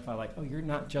identify, like, oh, you're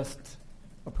not just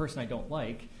a person I don't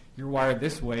like. You're wired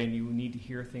this way, and you need to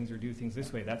hear things or do things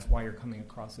this way. That's why you're coming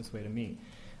across this way to me.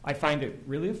 I find it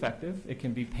really effective. It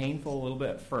can be painful a little bit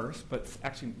at first, but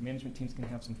actually management teams can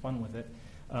have some fun with it.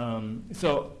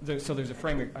 So there's a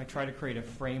framework. I try to create a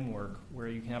framework where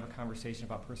you can have a conversation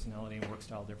about personality and work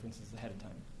style differences ahead of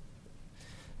time.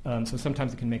 So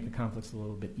sometimes it can make the conflicts a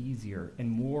little bit easier and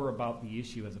more about the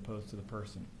issue as opposed to the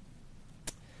person.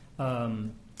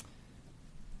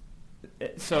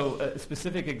 So a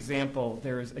specific example,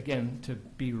 there is, again, to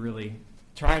be really,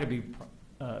 try to be,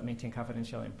 maintain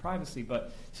confidentiality and privacy,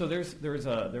 but so there was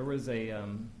a,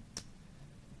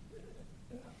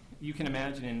 you can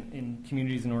imagine in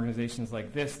communities and organizations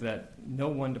like this that no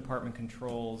one department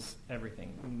controls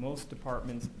everything. Most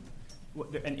departments,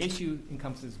 an issue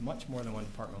encompasses much more than one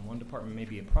department. One department may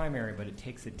be a primary, but it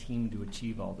takes a team to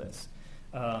achieve all this.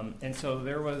 And so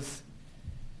there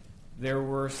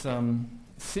were some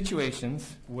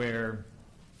situations where,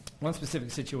 one specific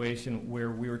situation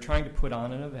where we were trying to put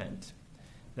on an event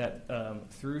that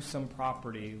through some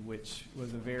property, which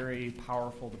was a very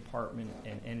powerful department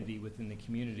and entity within the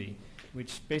community,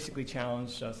 which basically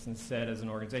challenged us and said as an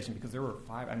organization, because there were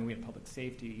 5, I mean, we had public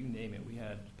safety, you name it. We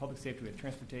had public safety, we had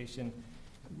transportation,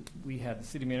 we had the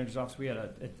city manager's office, we had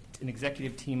an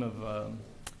executive team of a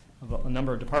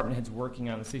number of department heads working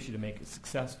on this issue to make it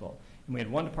successful. And we had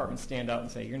one department stand out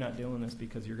and say, you're not doing this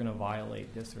because you're going to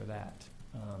violate this or that.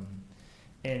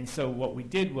 And so what we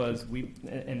did was,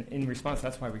 and in response,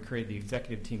 that's why we created the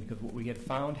executive team, because what we had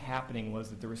found happening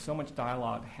was that there was so much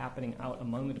dialogue happening out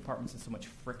among the departments and so much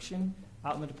friction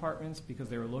out in the departments because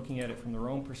they were looking at it from their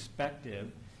own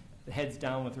perspective, heads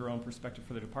down with their own perspective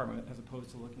for the department, as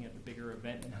opposed to looking at the bigger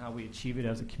event and how we achieve it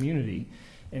as a community.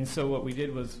 And so what we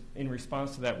did was, in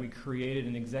response to that, we created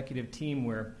an executive team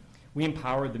where we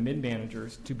empowered the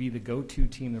mid-managers to be the go-to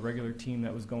team, the regular team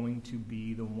that was going to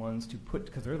be the ones to put,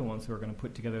 because they're the ones who are going to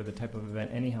put together the type of event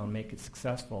anyhow and make it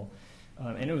successful.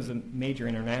 And it was a major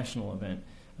international event,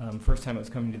 first time it was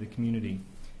coming to the community.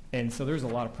 And so there's a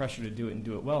lot of pressure to do it and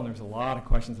do it well, and there's a lot of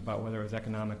questions about whether it was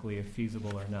economically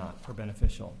feasible or not, or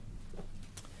beneficial.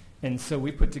 And so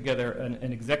we put together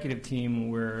an executive team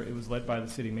where it was led by the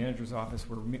city manager's office,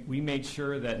 where we made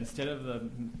sure that instead of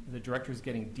the directors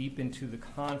getting deep into the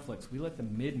conflicts, we let the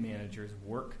mid-managers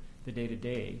work the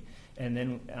day-to-day. And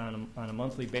then on a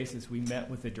monthly basis, we met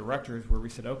with the directors where we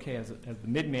said, okay, as the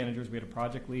mid-managers, we had a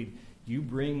project lead, you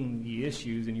bring the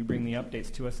issues and you bring the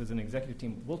updates to us as an executive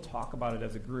team. We'll talk about it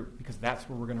as a group because that's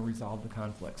where we're going to resolve the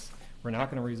conflicts. We're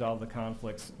not going to resolve the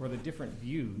conflicts or the different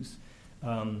views.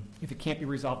 If it can't be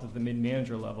resolved at the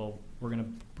mid-manager level, we're going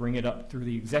to bring it up through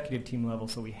the executive team level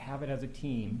so we have it as a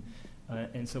team,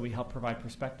 and so we help provide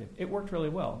perspective. It worked really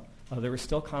well. There were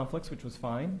still conflicts, which was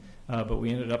fine, but we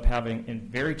ended up having, and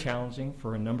very challenging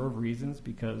for a number of reasons,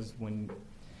 because when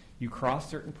you cross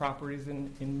certain properties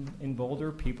in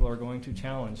Boulder, people are going to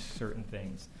challenge certain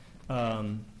things.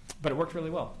 But it worked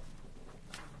really well.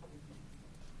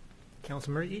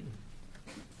 Councilmember Eaton.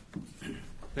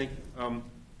 Thank you.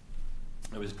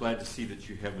 I was glad to see that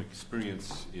you have an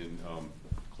experience in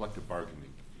collective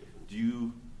bargaining. Do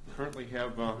you currently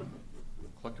have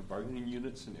collective bargaining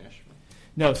units in Asheville?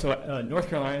 No, so North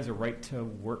Carolina is a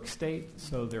right-to-work state,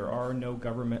 so there are no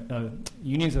government,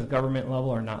 unions at the government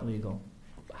level are not legal.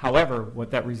 However, what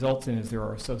that results in is there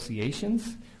are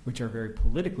associations which are very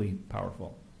politically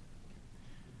powerful.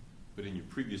 But in your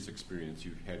previous experience,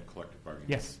 you've had collective bargaining?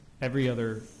 Yes, every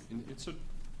other. And so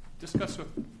discuss with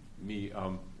me,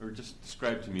 or just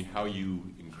describe to me how you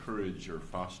encourage or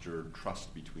foster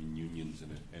trust between unions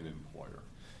and an employer.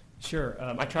 Sure.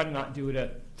 I try to not do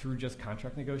it through just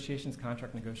contract negotiations.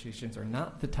 Contract negotiations are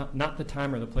not the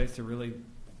time or the place to really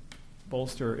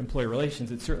bolster employee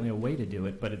relations. It's certainly a way to do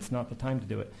it, but it's not the time to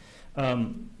do it.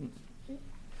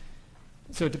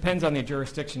 So it depends on the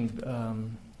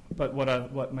jurisdiction. But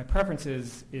what my preference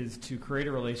is to create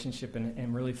a relationship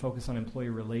and really focus on employee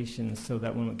relations so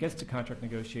that when it gets to contract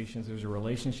negotiations, there's a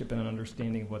relationship and an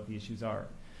understanding of what the issues are.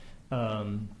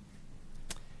 And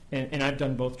I've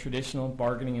done both traditional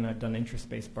bargaining and I've done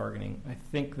interest-based bargaining. I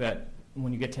think that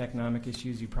when you get to economic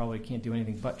issues, you probably can't do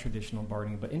anything but traditional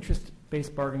bargaining. But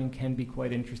interest-based bargaining can be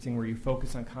quite interesting where you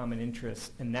focus on common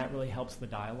interests, and that really helps the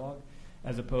dialogue,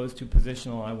 as opposed to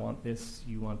positional, I want this,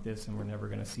 you want this, and we're never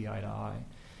going to see eye to eye.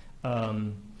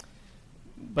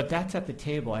 But that's at the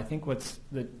table. I think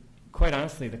quite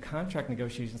honestly, the contract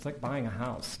negotiations, like buying a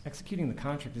house. Executing the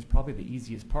contract is probably the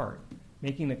easiest part.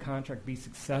 Making the contract be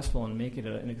successful and make it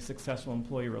a successful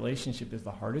employee relationship is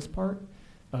the hardest part,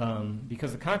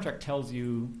 because the contract tells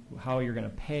you how you're going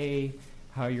to pay,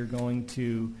 how you're going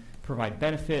to provide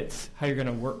benefits, how you're going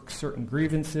to work certain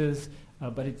grievances,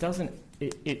 but it doesn't.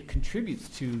 It contributes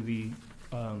to the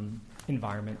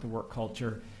environment, the work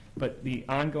culture, But the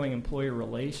ongoing employer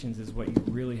relations is what you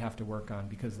really have to work on,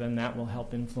 because then that will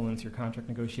help influence your contract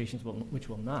negotiations, which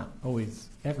will not always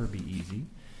ever be easy.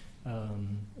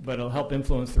 But it'll help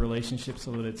influence the relationship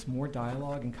so that it's more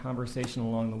dialogue and conversation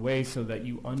along the way so that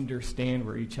you understand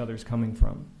where each other's coming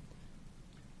from.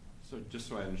 So just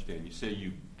so I understand, you say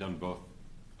you've done both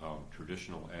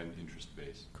traditional and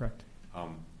interest-based. Correct.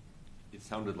 It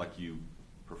sounded like you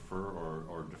prefer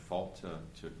or default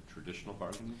to traditional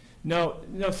bargaining? No.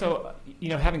 So,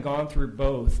 having gone through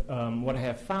both, what I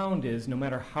have found is no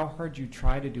matter how hard you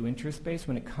try to do interest-based,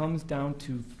 when it comes down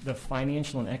to the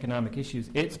financial and economic issues,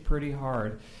 it's pretty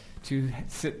hard to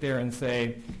sit there and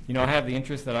say, I have the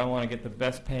interest that I want to get the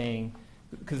best paying,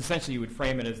 because essentially you would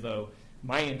frame it as though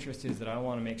my interest is that I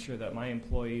want to make sure that my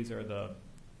employees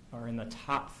are in the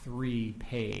top 3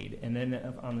 paid. And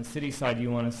then on the city side,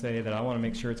 you want to say that I want to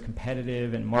make sure it's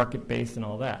competitive and market-based and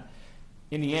all that.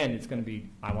 In the end, it's going to be,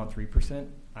 I want 3%,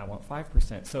 I want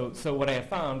 5%. So what I have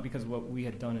found, because what we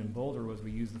had done in Boulder was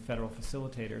we used the federal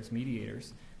facilitators,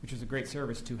 mediators, which was a great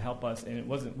service to help us, and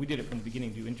we did it from the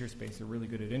beginning, do interest-based, they're really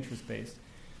good at interest-based,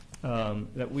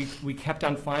 that we kept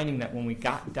on finding that when we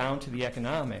got down to the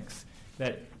economics,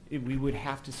 that we would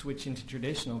have to switch into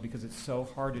traditional because it's so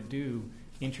hard to do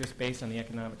interest based on the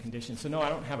economic conditions. So no, I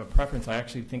don't have a preference. I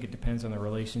actually think it depends on the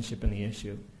relationship and the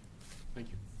issue. Thank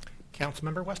you.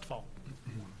 Councilmember Westfall.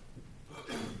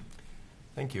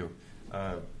 Thank you.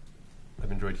 I've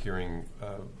enjoyed hearing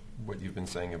what you've been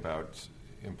saying about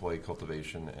employee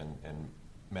cultivation and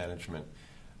management.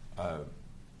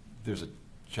 There's a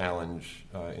challenge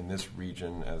in this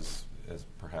region, as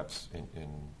perhaps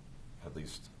in at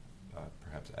least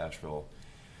perhaps Asheville,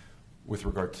 with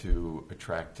regard to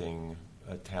attracting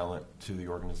talent to the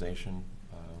organization.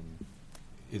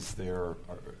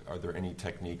 Are there any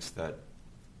techniques that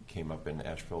came up in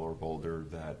Asheville or Boulder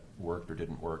that worked or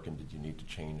didn't work, and did you need to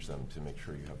change them to make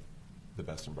sure you have the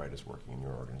best and brightest working in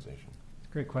your organization?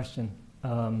 Great question.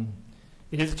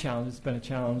 It is a challenge. It's been a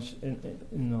challenge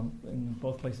in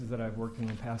both places that I've worked in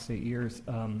the past 8 years.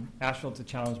 Asheville's a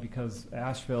challenge because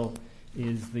Asheville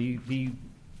is the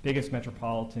biggest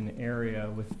metropolitan area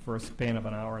for a span of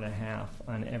an hour and a half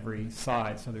on every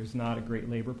side, so there's not a great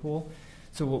labor pool.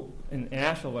 So in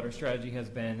Asheville, what our strategy has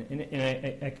been,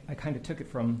 and I kind of took it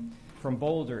from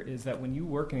Boulder, is that when you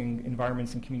work in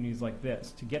environments and communities like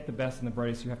this, to get the best and the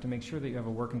brightest, you have to make sure that you have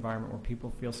a work environment where people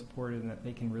feel supported and that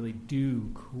they can really do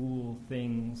cool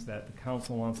things that the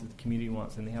council wants, that the community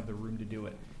wants, and they have the room to do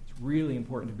it. It's really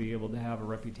important to be able to have a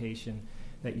reputation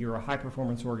that you're a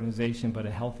high-performance organization, but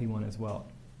a healthy one as well.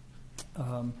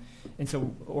 And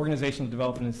so organizational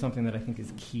development is something that I think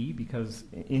is key because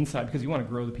you want to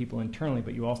grow the people internally,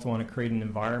 but you also want to create an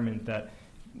environment that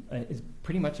is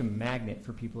pretty much a magnet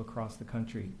for people across the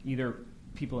country, either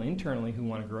people internally who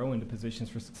want to grow into positions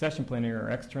for succession planning or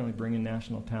externally bring in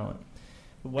national talent.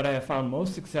 But what I have found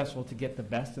most successful to get the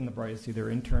best and the brightest, either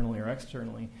internally or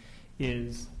externally,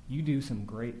 is you do some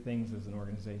great things as an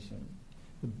organization.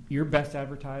 Your best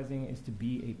advertising is to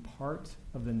be a part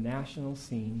of the national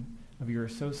scene of your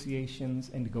associations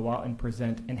and to go out and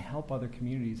present and help other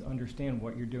communities understand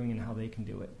what you're doing and how they can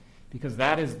do it. Because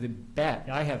that is the bet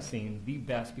I have seen, the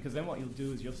best, because then what you'll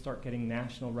do is you'll start getting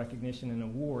national recognition and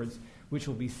awards, which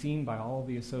will be seen by all of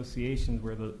the associations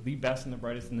where the best and the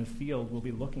brightest in the field will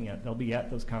be looking at. They'll be at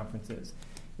those conferences.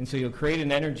 And so you'll create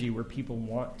an energy where people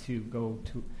want to go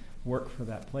to work for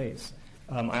that place.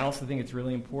 I also think it's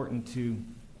really important to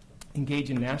engage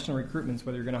in national recruitments,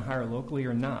 whether you're going to hire locally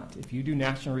or not. If you do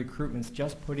national recruitments,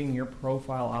 just putting your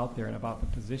profile out there and about the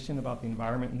position, about the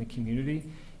environment and the community,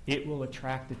 it will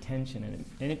attract attention.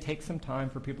 And it takes some time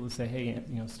for people to say, hey,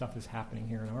 stuff is happening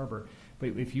here in Arbor. But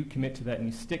if you commit to that and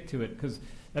you stick to it, because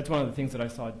that's one of the things that I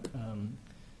saw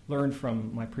learned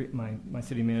from my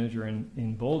city manager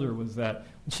in Boulder, was that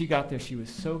when she got there, she was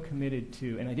so committed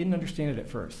to, and I didn't understand it at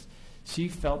first, she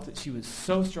felt that she was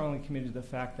so strongly committed to the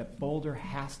fact that Boulder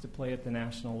has to play at the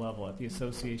national level, at the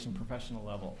association professional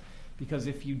level. Because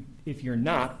if you're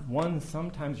not,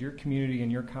 sometimes your community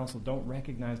and your council don't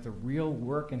recognize the real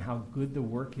work and how good the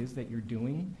work is that you're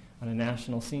doing on a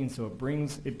national scene. So it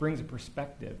brings a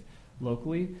perspective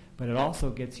locally, but it also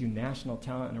gets you national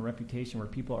talent and a reputation where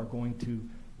people are going to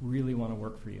really want to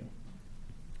work for you.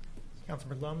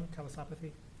 Councilmember Lum,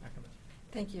 Kalasapathy, Ackerman.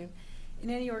 Thank you. In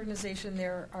any organization,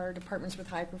 there are departments with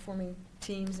high-performing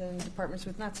teams and departments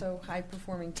with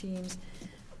not-so-high-performing teams.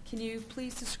 Can you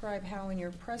please describe how, in your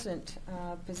present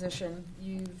position,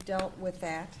 you've dealt with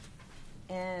that,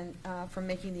 and from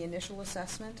making the initial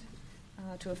assessment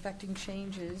to effecting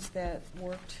changes that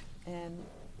worked and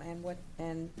what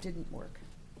didn't work?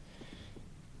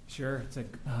 Sure.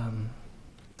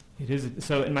 It is.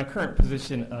 So in my current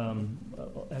position,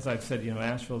 as I've said,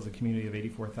 Asheville is a community of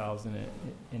 84,000,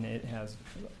 and it has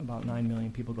about 9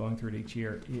 million people going through it each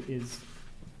year. It's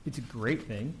a great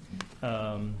thing,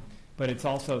 but it's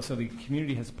also, so the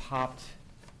community has popped,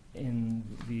 and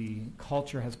the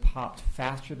culture has popped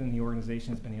faster than the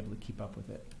organization has been able to keep up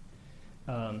with it.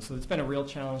 So it's been a real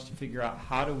challenge to figure out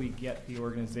how do we get the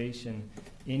organization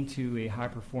into a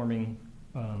high-performing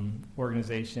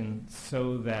organization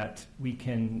so that we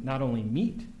can not only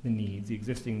meet the needs, the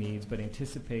existing needs, but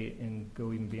anticipate and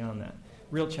go even beyond that.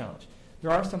 Real challenge. There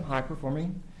are some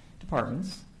high-performing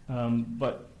departments,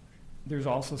 but there's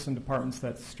also some departments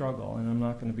that struggle, and I'm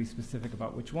not going to be specific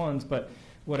about which ones, but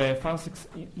what I have found,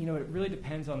 it really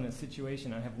depends on the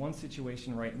situation. I have one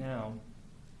situation right now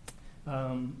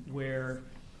where,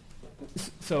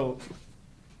 so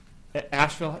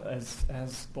Asheville,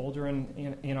 as Boulder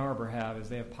and Ann Arbor have, is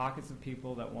they have pockets of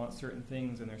people that want certain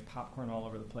things, and there's popcorn all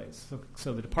over the place.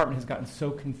 So the department has gotten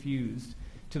so confused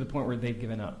to the point where they've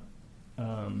given up.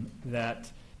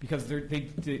 That because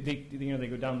they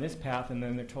go down this path, and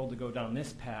then they're told to go down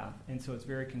this path, and so it's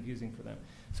very confusing for them.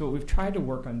 So what we've tried to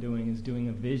work on doing is doing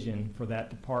a vision for that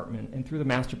department, and through the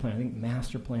master plan. I think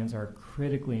master plans are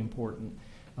critically important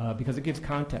because it gives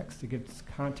context. It gives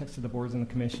context to the boards and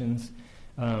the commissions.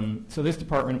 So this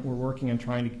department, we're working on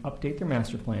trying to update their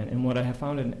master plan. And what I have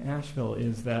found in Asheville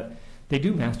is that they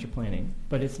do master planning,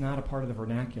 but it's not a part of the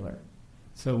vernacular.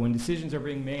 So when decisions are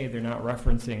being made, they're not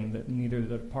referencing, that neither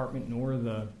the department nor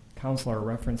the council are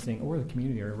referencing, or the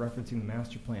community are referencing the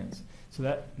master plans. So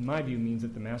that, in my view, means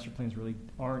that the master plans really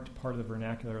aren't part of the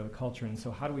vernacular or the culture. And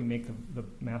so how do we make the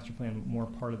master plan more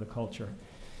part of the culture?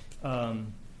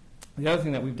 The other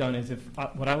thing that we've done is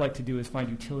what I like to do is find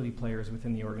utility players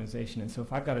within the organization. And so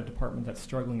if I've got a department that's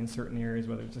struggling in certain areas,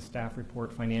 whether it's a staff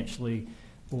report financially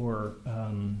or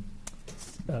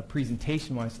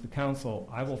presentation-wise to the council,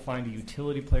 I will find a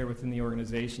utility player within the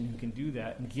organization who can do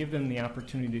that and give them the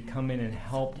opportunity to come in and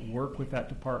help work with that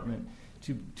department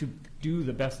to do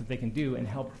the best that they can do and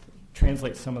help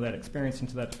translate some of that experience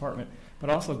into that department, but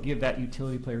also give that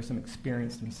utility player some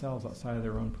experience themselves outside of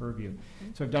their own purview.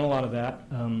 So I've done a lot of that.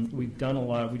 We've done a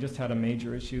lot. We just had a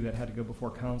major issue that had to go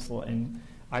before council, and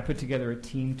I put together a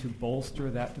team to bolster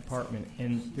that department.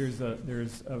 And there's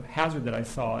a hazard that I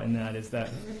saw in that is that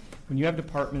when you have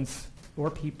departments or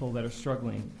people that are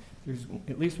struggling, there's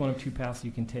at least one of two paths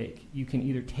you can take. You can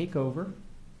either take over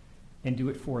and do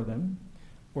it for them,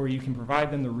 or you can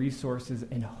provide them the resources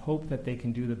and hope that they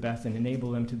can do the best and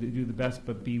enable them to do the best,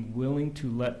 but be willing to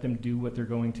let them do what they're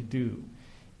going to do.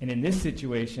 And in this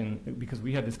situation, because I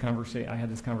had this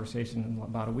conversation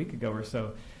about a week ago or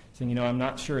so, saying, I'm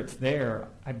not sure it's there.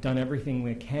 I've done everything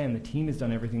we can. The team has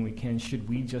done everything we can. Should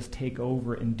we just take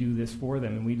over and do this for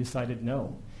them? And we decided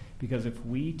no. Because if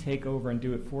we take over and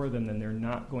do it for them, then they're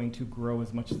not going to grow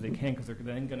as much as they can, because they're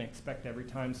then going to expect every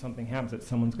time something happens that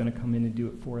someone's going to come in and do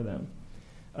it for them.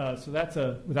 So that's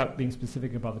without being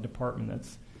specific about the department,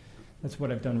 that's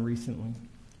what I've done recently.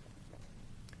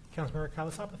 Councilmember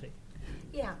Kalasapathy.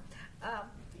 Yeah.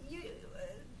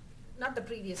 Not the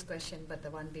previous question, but the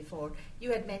one before.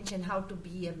 You had mentioned how to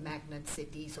be a magnet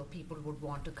city so people would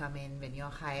want to come in when you're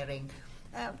hiring.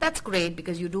 That's great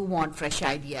because you do want fresh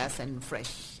ideas and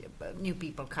fresh new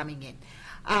people coming in.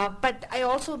 But I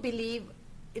also believe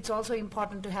it's also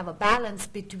important to have a balance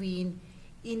between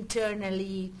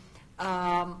internally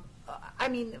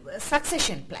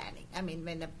succession planning.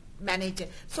 When a manager,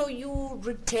 so you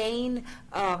retain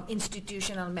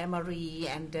institutional memory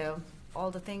and all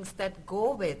the things that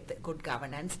go with good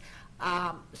governance.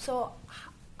 So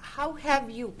how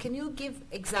have you, can you give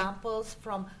examples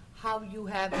from how you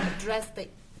have addressed the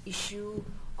issue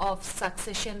of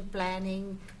succession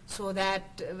planning so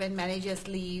that when managers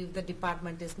leave, the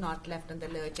department is not left in the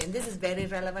lurch? And this is very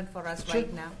relevant for us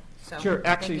right now. So, sure.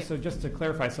 Actually, so just to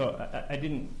clarify, I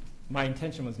didn't, my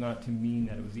intention was not to mean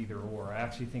that it was either or. I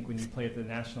actually think when you play at the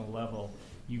national level,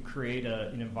 you create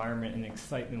an environment and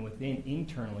excitement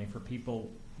internally for people.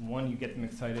 One, you get them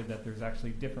excited that there's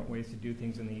actually different ways to do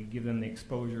things, and then you give them the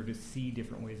exposure to see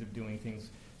different ways of doing things,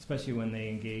 especially when they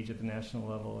engage at the national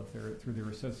level, if they're through their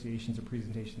associations or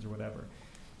presentations or whatever.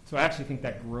 So I actually think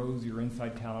that grows your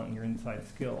inside talent and your inside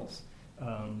skills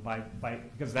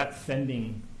because that's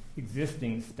sending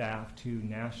existing staff to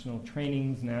national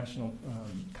trainings, national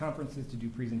conferences to do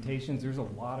presentations. There's a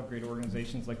lot of great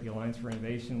organizations like the Alliance for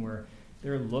Innovation where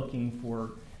they're looking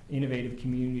for innovative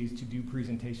communities to do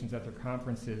presentations at their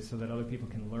conferences so that other people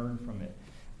can learn from it.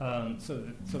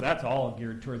 So that's all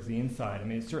geared towards the inside.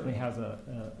 It certainly has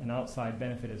an outside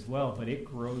benefit as well, but it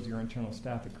grows your internal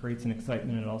staff. It creates an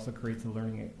excitement, and it also creates a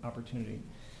learning opportunity.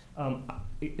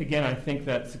 Again, I think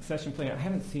that succession planning, I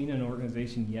haven't seen an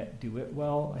organization yet do it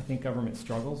well. I think government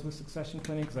struggles with succession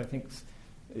planning because I think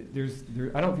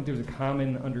I don't think there's a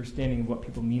common understanding of what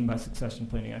people mean by succession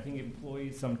planning. I think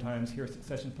employees sometimes hear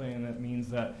succession planning, and that means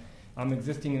that I'm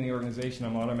existing in the organization,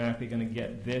 I'm automatically going to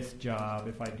get this job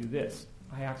if I do this.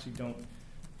 I actually don't.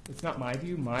 It's not my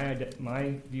view.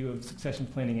 My view of succession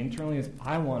planning internally is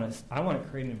I want to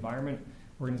create an environment,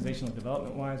 organizational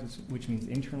development-wise, which means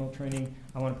internal training.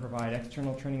 I want to provide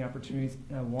external training opportunities,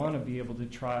 and I want to be able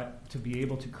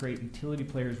to create utility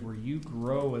players where you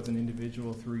grow as an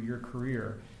individual through your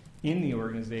career in the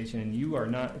organization. And you are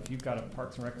not, if you've got a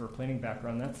Parks and Rec or planning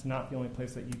background, that's not the only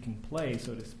place that you can play,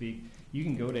 so to speak. You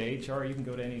can go to HR, you can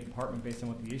go to any department based on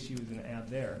what the issue is and add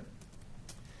there.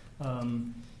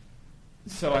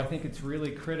 So I think it's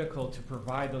really critical to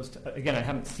provide those. Again, I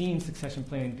haven't seen succession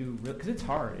planning do because it's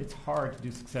hard. It's hard to do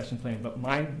succession planning. But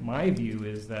my view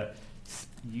is that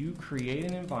you create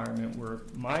an environment where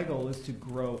my goal is to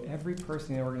grow every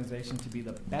person in the organization to be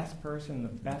the best person, the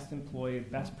best employee,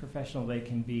 best professional they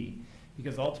can be.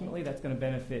 Because ultimately that's going to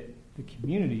benefit the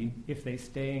community if they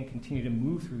stay and continue to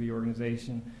move through the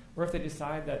organization, or if they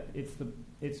decide that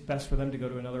it's best for them to go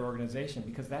to another organization,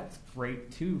 because that's great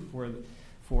too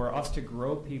for us to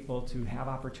grow people to have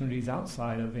opportunities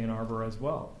outside of Ann Arbor as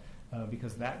well,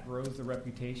 because that grows the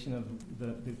reputation of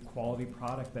the quality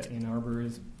product that Ann Arbor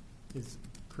is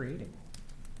creating.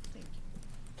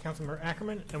 Councilmember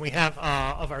Ackerman, and we have,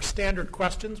 of our standard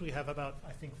questions, we have about,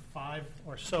 I think, 5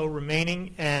 or so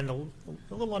remaining, and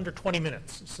a little under 20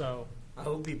 minutes, so. I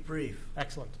will be brief.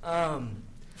 Excellent.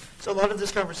 So a lot of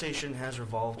this conversation has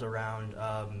revolved around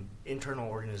internal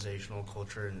organizational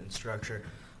culture and structure,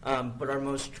 but our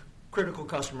most critical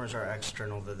customers are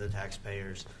external, the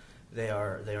taxpayers. They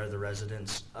are the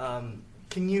residents.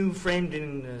 Can you, framed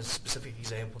in a specific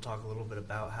example, talk a little bit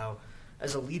about how,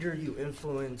 as a leader, you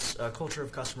influence a culture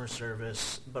of customer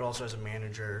service, but also as a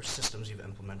manager, systems you've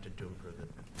implemented to improve it?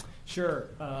 Sure.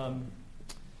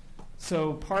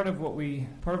 So part of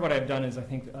what I've done is I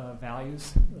think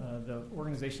values, the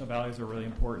organizational values are really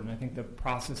important. I think the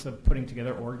process of putting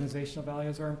together organizational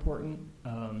values are important.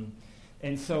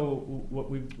 And so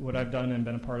what I've done and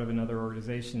been a part of in other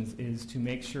organizations is to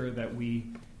make sure that we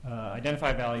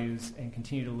identify values and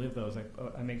continue to live those.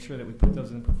 I make sure that we put those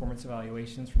in performance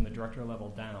evaluations from the director level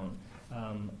down.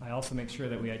 I also make sure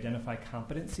that we identify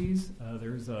competencies.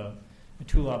 There's a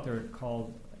tool out there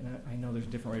called, and I know there's a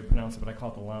different way to pronounce it, but I call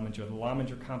it the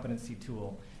Lominger Competency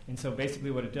Tool. And so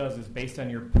basically what it does is, based on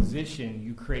your position,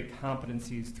 you create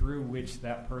competencies through which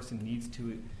that person needs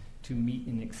to meet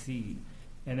and exceed.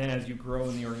 And then as you grow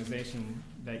in the organization,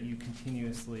 that you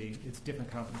continuously, it's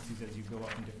different competencies as you go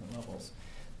up in different levels.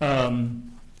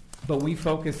 But we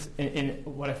focus, and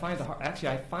what I find,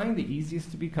 I find the easiest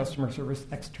to be customer service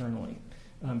externally.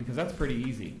 Because that's pretty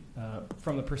easy.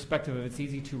 From the perspective of, it's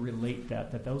easy to relate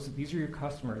that these are your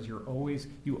customers. You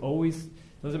always,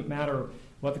 doesn't matter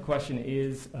what the question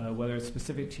is, whether it's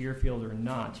specific to your field or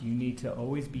not, you need to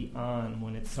always be on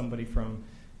when it's somebody from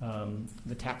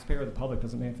the taxpayer or the public,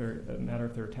 doesn't matter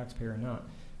if they're a taxpayer or not.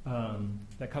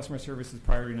 That customer service is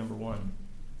priority number one.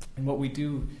 And what we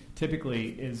do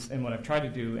typically is, and what I've tried to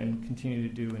do and continue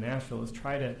to do in Asheville, is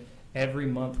try to, every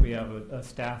month we have a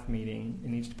staff meeting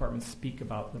in each department, speak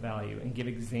about the value and give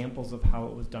examples of how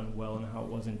it was done well and how it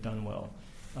wasn't done well,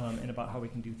 and about how we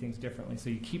can do things differently. So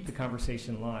you keep the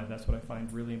conversation live. That's what I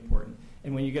find really important.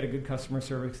 And when you get a good customer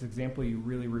service example, you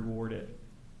really reward it,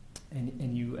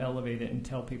 and you elevate it and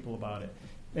tell people about it.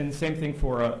 And the same thing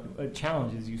for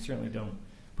challenges. You certainly don't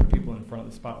put people in front of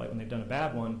the spotlight when they've done a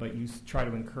bad one, but you try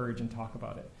to encourage and talk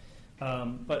about it.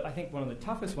 But I think one of the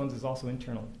toughest ones is also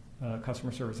internal.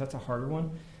 Customer service, that's a harder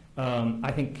one.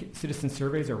 I think citizen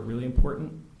surveys are really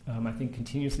important. I think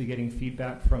continuously getting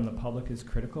feedback from the public is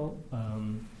critical.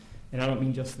 And I don't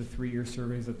mean just the 3-year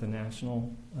surveys that the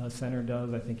National Center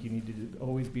does. I think you need to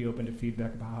always be open to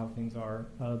feedback about how things are.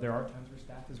 There are times where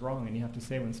staff is wrong, and you have to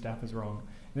say when staff is wrong.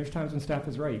 And there's times when staff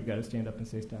is right. You've got to stand up and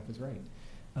say staff is right.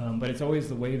 But it's always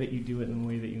the way that you do it and the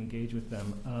way that you engage with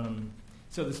them.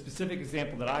 So the specific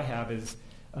example that I have is,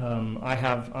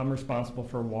 I'm responsible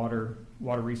for water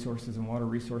resources, and water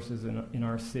resources in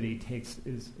our city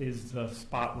is the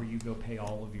spot where you go pay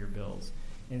all of your bills.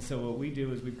 And so what we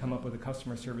do is we've come up with a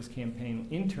customer service campaign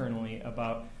internally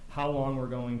about how long we're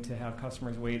going to have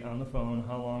customers wait on the phone,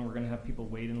 how long we're going to have people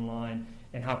wait in line,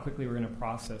 and how quickly we're going to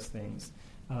process things.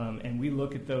 And we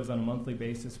look at those on a monthly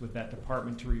basis with that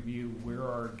department to review where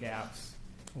are our gaps,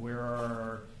 where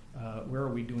are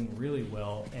we doing really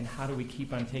well, and how do we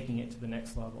keep on taking it to the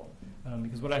next level?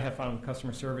 Because what I have found with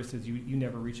customer service is you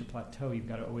never reach a plateau. You've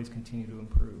got to always continue to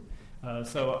improve.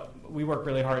 So we work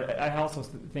really hard. I also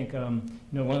think, one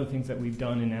of the things that we've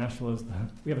done in Nashville is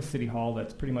we have a city hall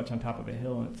that's pretty much on top of a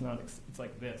hill, and it's not. It's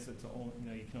like this. It's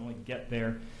only, you can only get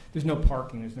there. There's no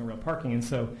parking. There's no real parking, and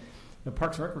so the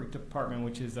Parks and Rec Department,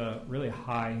 which is a really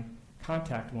high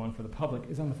contact one for the public,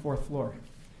 is on the 4th floor.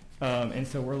 And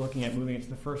so we're looking at moving it to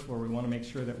the 1st floor. We want to make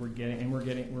sure that we're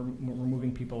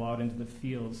moving people out into the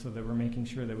field so that we're making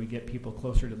sure that we get people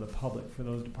closer to the public for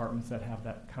those departments that have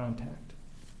that contact.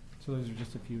 So those are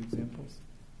just a few examples.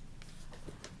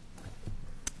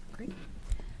 Great.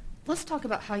 Let's talk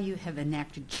about how you have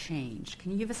enacted change.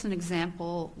 Can you give us an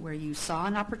example where you saw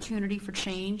an opportunity for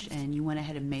change and you went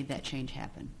ahead and made that change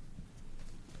happen?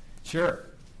 Sure.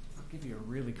 I'll give you a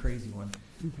really crazy one.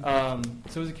 So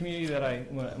it was a community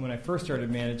that when I first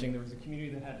started managing, there was a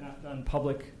community that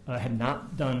had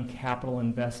not done capital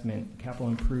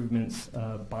improvements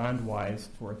bond-wise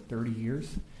for 30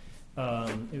 years.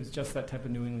 It was just that type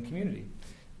of New England community.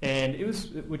 And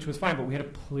which was fine, but we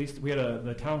had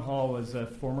the town hall was a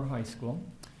former high school,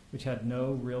 which had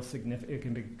no real significant, it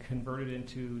can be converted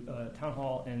into town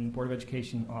hall and Board of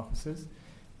Education offices.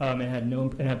 It had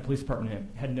a police department in it.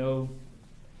 It had no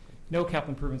capital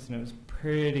improvements, and it was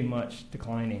pretty much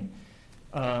declining.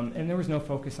 And there was no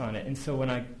focus on it. And so when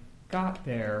I got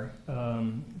there,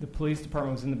 the police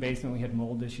department was in the basement. We had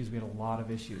mold issues. We had a lot of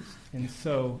issues. And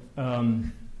so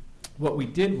what we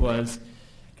did was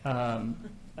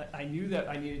I knew that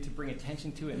I needed to bring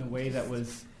attention to it in a way that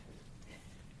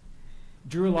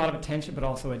drew a lot of attention, but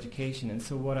also education. And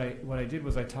so what I did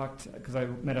was I talked, because I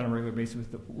met on a regular basis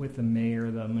with the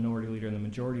mayor, the minority leader, and the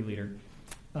majority leader.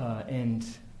 And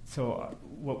so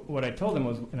what I told them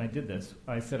was, and I did this,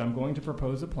 I said, I'm going to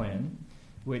propose a plan,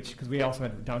 because we also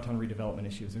had downtown redevelopment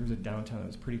issues. There was a downtown that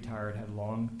was pretty tired, had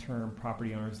long-term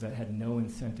property owners that had no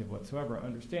incentive whatsoever,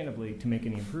 understandably, to make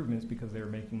any improvements because they were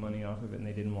making money off of it and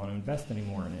they didn't want to invest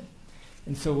anymore in it.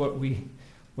 And so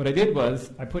what I did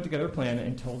was I put together a plan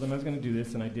and told them I was going to do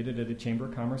this, and I did it at a Chamber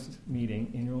of Commerce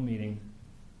annual meeting.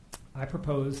 I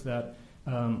proposed that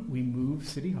we move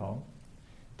City Hall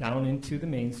down into the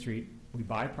Main Street. We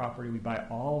buy property. We buy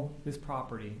all this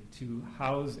property to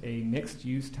house a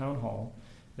mixed-use town hall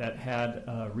that had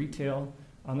retail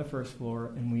on the 1st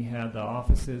floor, and we had the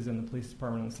offices and the police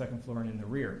department on the 2nd floor and in the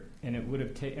rear. And it would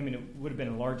have it would have been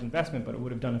a large investment, but it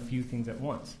would have done a few things at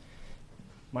once.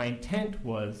 My intent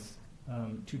was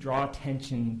to draw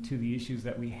attention to the issues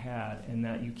that we had, and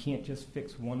that you can't just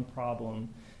fix one problem.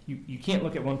 You can't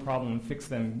look at one problem and fix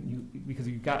them because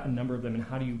you've got a number of them, and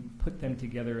how do you put them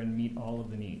together and meet all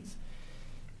of the needs?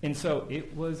 And so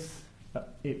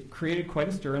it created quite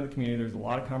a stir in the community. There was a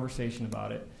lot of conversation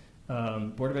about it.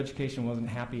 Board of Education wasn't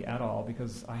happy at all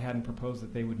because I hadn't proposed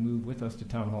that they would move with us to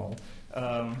Town Hall,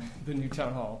 the new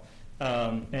Town Hall.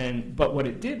 But what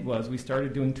it did was we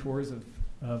started doing tours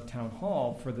of Town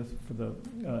Hall for the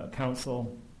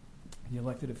council, the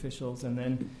elected officials, and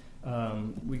then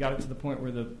we got it to the point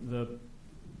where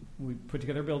we put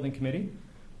together a building committee.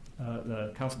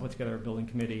 The council put together a building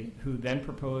committee who then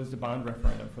proposed a bond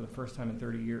referendum for the first time in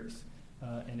 30 years.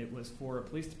 And it was for a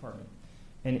police department.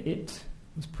 And it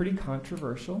was pretty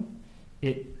controversial.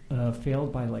 It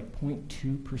failed by like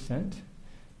 0.2%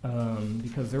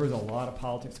 because there was a lot of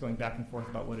politics going back and forth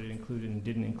about what it included and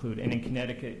didn't include. And in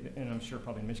Connecticut, and I'm sure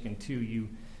probably in Michigan too, you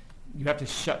have to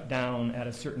shut down at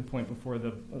a certain point before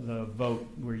the vote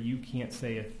where you can't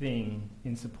say a thing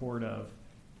in support of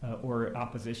or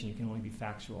opposition. You can only be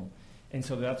factual. And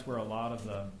so that's where a lot of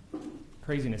the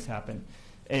craziness happened.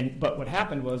 But what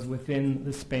happened was within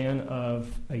the span of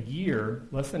a year,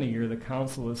 less than a year, the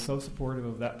council was so supportive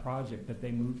of that project that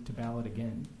they moved to ballot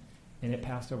again, and it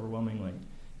passed overwhelmingly.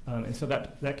 And so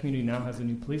that community now has a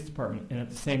new police department. And at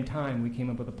the same time, we came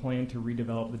up with a plan to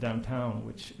redevelop the downtown,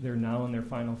 which they're now in their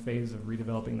final phase of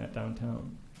redeveloping that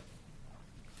downtown.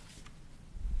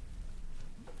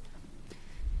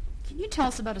 Can you tell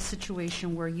us about a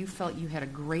situation where you felt you had a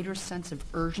greater sense of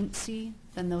urgency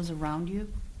than those around you?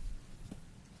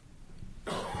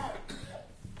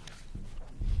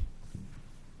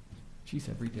 Geez,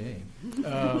 every day.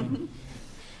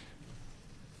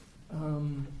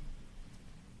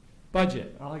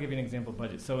 Budget. I'll give you an example of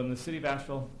budget. So in the city of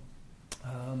Asheville,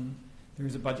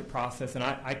 there's a budget process, and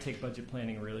I take budget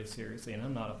planning really seriously, and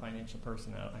I'm not a financial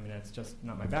person. I mean, that's just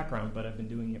not my background, but I've been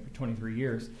doing it for 23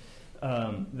 years.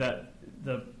 That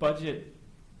the budget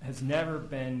has never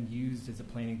been used as a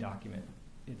planning document.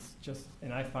 It's just,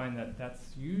 and I find that that's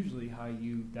usually how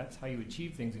you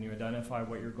achieve things, and you identify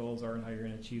what your goals are and how you're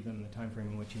going to achieve them in the time frame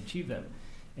in which you achieve them.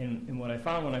 And what I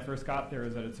found when I first got there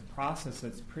is that it's a process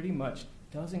that's pretty much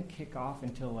doesn't kick off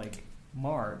until like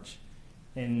March,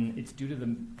 and it's due to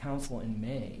the council in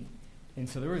May. And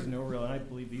so there was no real, and I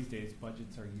believe these days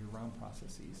budgets are year-round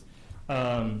processes.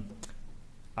 I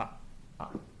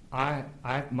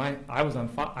was on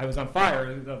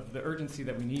fire of the urgency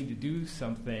that we need to do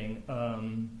something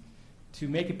to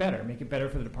make it better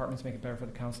for the departments, make it better for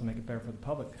the council, make it better for the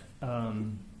public.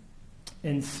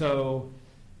 And so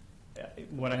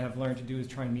what I have learned to do is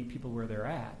try and meet people where they're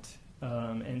at.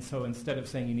 And so instead of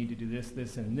saying you need to do this,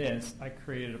 this, and this, I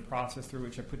created a process through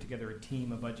which I put together a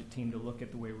budget team to look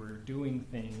at the way we're doing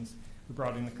things. We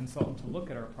brought in a consultant to look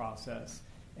at our process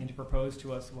and to propose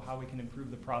to us how we can improve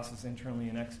the process internally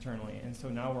and externally. And so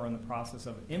now we're in the process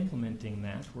of implementing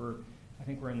that. I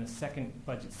think we're in the second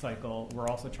budget cycle. We're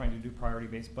also trying to do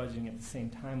priority-based budgeting at the same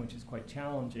time, which is quite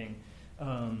challenging.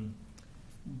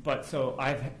 But so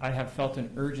I have felt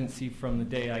an urgency from the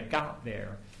day I got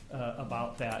there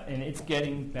about that, and it's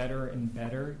getting better and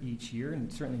better each year,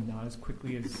 and certainly not as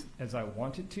quickly as I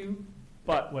want it to.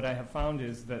 But what I have found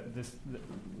is that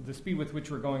the speed with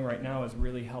which we're going right now is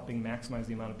really helping maximize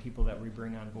the amount of people that we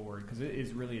bring on board, because it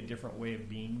is really a different way of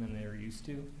being than they're used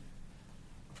to.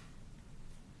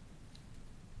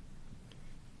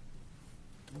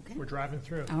 Okay. We're driving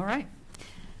through. All right.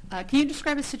 Can you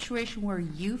describe a situation where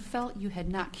you felt you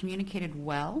had not communicated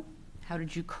well? How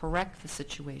did you correct the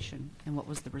situation, and what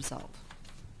was the result?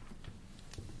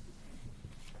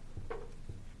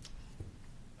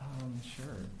 Sure.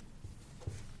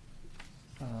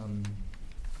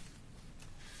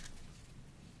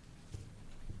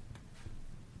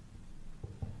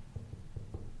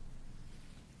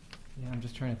 Yeah, I'm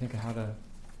just trying to think of how to.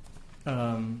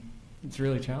 It's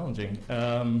really challenging.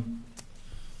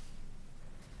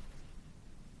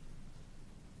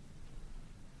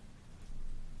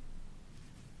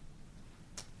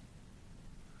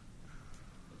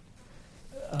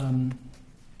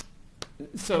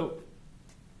 So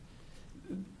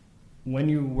when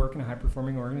you work in a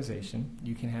high-performing organization,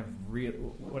 you can have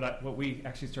what we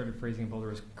actually started phrasing in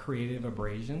Boulder is creative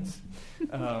abrasions.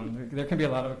 There can be a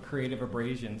lot of creative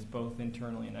abrasions, both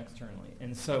internally and externally.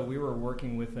 And so we were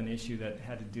working with an issue that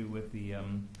had to do with the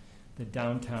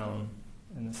downtown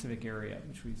and the civic area,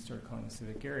 which we started calling the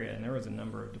civic area. And there was a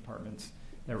number of departments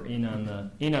that were in on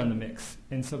the mix.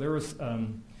 And so there was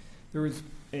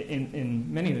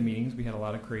in many of the meetings we had a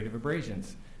lot of creative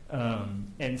abrasions.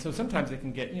 And so sometimes it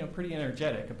can get pretty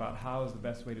energetic about how is the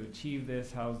best way to achieve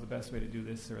this, how is the best way to do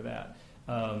this or that.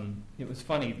 It was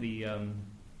funny, the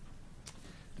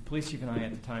police chief and I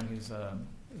at the time,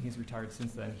 he's retired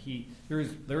since then. There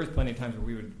was plenty of times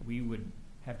where we would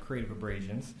have creative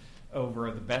abrasions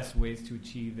over the best ways to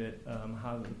achieve it,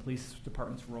 how the police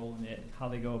department's role in it, how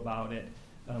they go about it,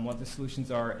 what the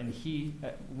solutions are. And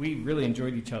we really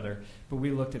enjoyed each other, but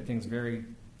we looked at things very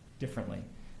differently.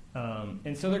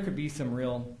 And so there could be some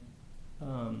real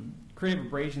creative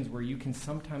abrasions where you can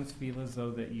sometimes feel as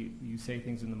though that you say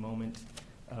things in the moment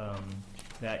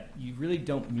that you really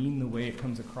don't mean the way it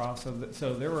comes across.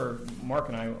 So there were, Mark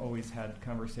and I always had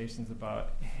conversations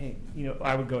about, hey,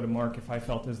 I would go to Mark if I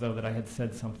felt as though that I had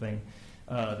said something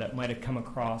that might have come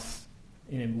across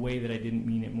in a way that I didn't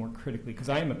mean it more critically. Because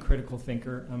I am a critical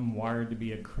thinker. I'm wired to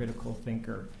be a critical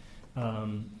thinker.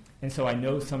 And so I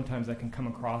know sometimes I can come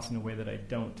across in a way that I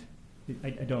don't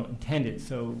intend it.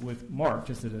 So with Mark,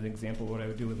 just as an example, what I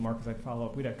would do with Mark is I'd follow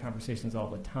up. We'd have conversations all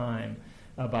the time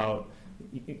about,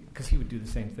 because he would do the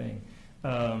same thing,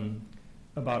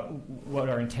 about what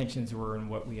our intentions were and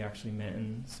what we actually meant.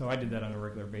 And so I did that on a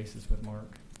regular basis with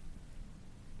Mark.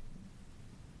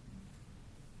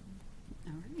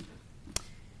 All right.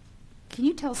 Can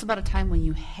you tell us about a time when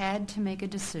you had to make a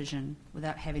decision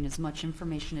without having as much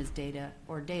information as data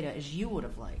as you would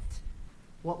have liked?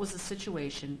 What was the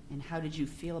situation, and how did you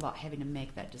feel about having to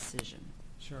make that decision?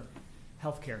 Sure.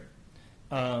 Healthcare.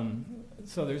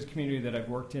 So there's a community that I've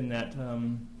worked in that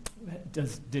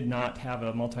did not have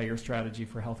a multi-year strategy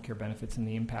for healthcare benefits and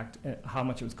the impact, how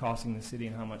much it was costing the city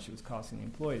and how much it was costing the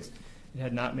employees. It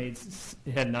had not made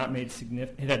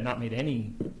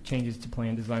any changes to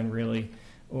plan design really,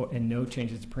 and no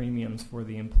changes to premiums for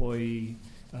the employee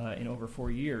in over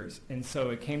 4 years. And so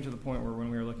it came to the point where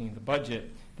when we were looking at the budget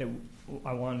that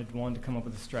I wanted to come up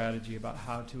with a strategy about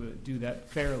how to do that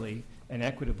fairly and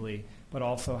equitably, but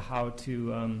also how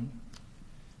to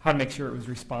make sure it was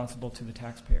responsible to the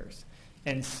taxpayers.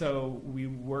 And so we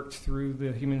worked through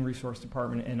the Human Resource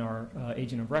Department and our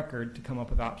agent of record to come up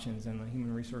with options, and the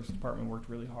Human Resource Department worked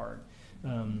really hard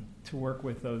to work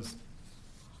with those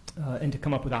and to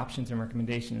come up with options and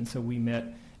recommendations. And so we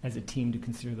met as a team to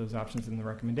consider those options and the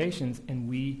recommendations, and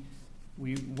we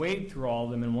weighed through all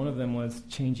of them, and one of them was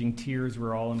changing tiers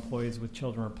where all employees with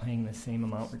children were paying the same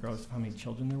amount regardless of how many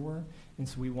children there were. And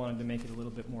so we wanted to make it a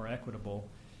little bit more equitable.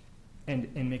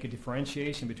 and make a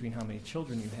differentiation between how many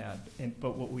children you had.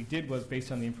 But what we did was,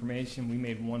 based on the information, we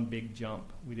made one big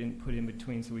jump. We didn't put in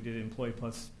between, so we did employee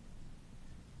plus,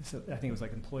 so I think it was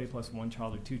like employee plus 1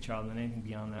 child or 2 child, and then anything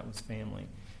beyond that was family.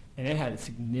 And it had a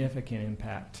significant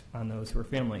impact on those who were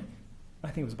family. I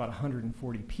think it was about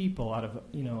 140 people out of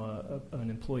an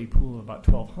employee pool of about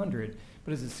 1,200,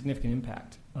 but it's a significant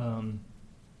impact. And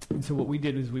so what we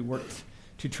did is we worked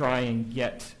to try and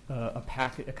get a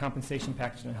compensation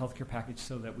package and a healthcare package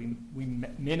so that we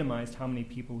minimized how many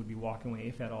people would be walking away,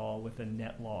 if at all, with a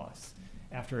net loss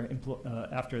after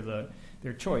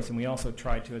their choice. And we also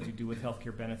tried to, as you do with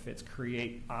healthcare benefits,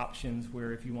 create options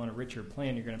where if you want a richer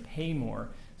plan, you're going to pay more.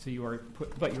 So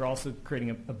but you're also creating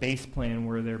a base plan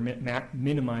where they're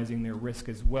minimizing their risk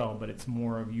as well, but it's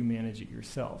more of you manage it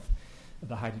yourself,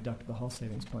 the high deductible health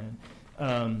savings plan.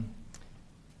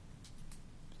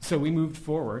 So we moved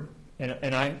forward,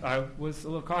 and I was a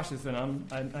little cautious,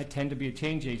 and I tend to be a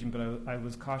change agent, but I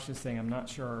was cautious, saying I'm not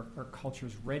sure our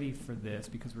culture's ready for this,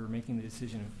 because we were making the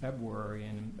decision in February,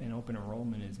 and open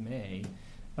enrollment is May,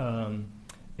 and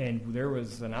there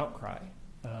was an outcry.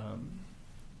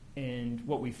 And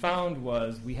what we found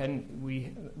was I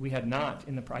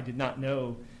did not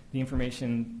know the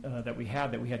information that we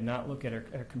had not looked at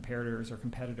our comparators or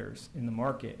competitors in the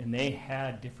market, and they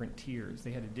had different tiers.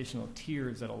 They had additional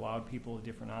tiers that allowed people a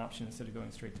different option instead of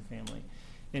going straight to family.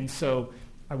 And so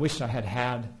I wished I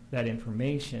had that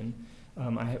information.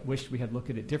 I wished we had looked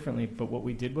at it differently, but what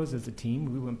we did was, as a team,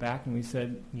 we went back and we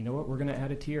said, you know what, we're going to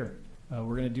add a tier.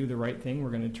 We're going to do the right thing.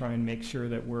 We're going to try and make sure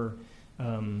that we're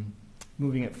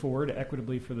moving it forward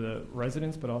equitably for the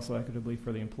residents, but also equitably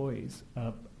for the employees.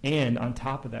 And on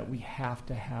top of that, we have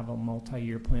to have a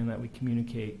multi-year plan that we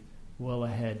communicate well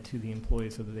ahead to the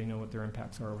employees so that they know what their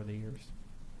impacts are over the years.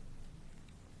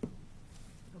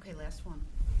 Okay, last one.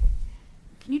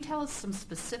 Can you tell us some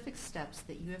specific steps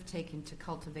that you have taken to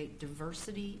cultivate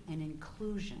diversity and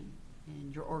inclusion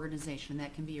in your organization?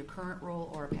 That can be your current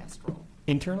role or a past role.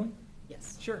 Internally?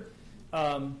 Yes. Sure.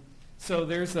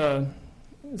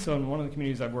 So in one of the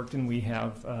communities I've worked in, we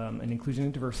have an inclusion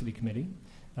and diversity committee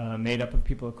made up of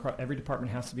people. Every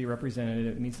department has to be represented.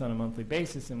 It meets on a monthly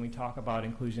basis, and we talk about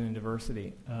inclusion and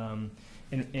diversity. And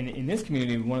in this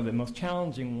community, one of the most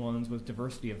challenging ones was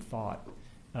diversity of thought.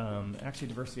 Actually,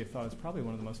 diversity of thought is probably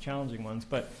one of the most challenging ones.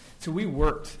 So we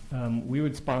worked. We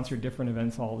would sponsor different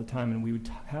events all the time, and we would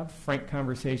have frank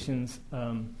conversations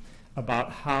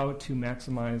about how to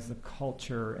maximize the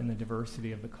culture and the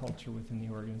diversity of the culture within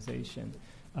the organization.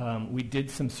 We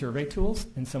did some survey tools,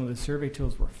 and some of the survey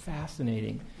tools were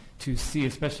fascinating to see,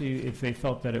 especially if they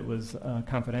felt that it was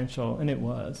confidential, and it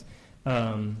was.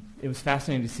 It was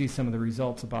fascinating to see some of the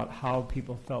results about how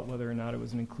people felt, whether or not it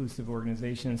was an inclusive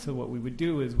organization. And so what we would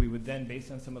do is we would then,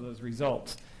 based on some of those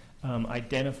results,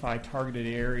 identify targeted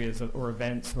areas or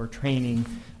events or training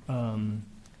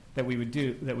that we would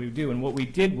do. And what we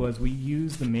did was we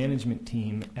used the management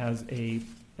team as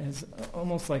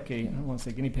almost like I don't want to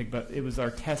say guinea pig, but it was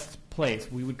our test place.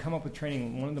 We would come up with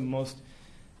training. One of the most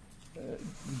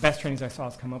best trainings I saw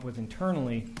us come up with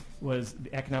internally was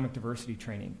the economic diversity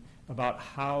training, about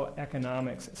how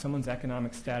someone's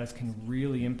economic status can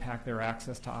really impact their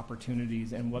access to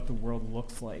opportunities and what the world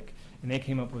looks like. And they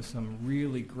came up with some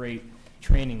really great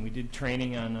training. We did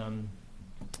training on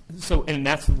and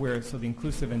that's where the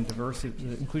inclusion and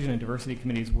diversity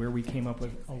committee is where we came up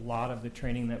with a lot of the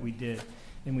training that we did.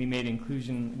 And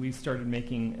we started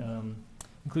making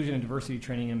inclusion and diversity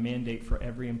training a mandate for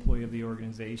every employee of the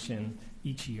organization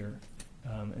each year.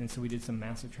 And so we did some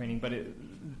massive training, but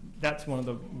that's one of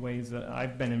the ways that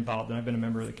I've been involved, and I've been a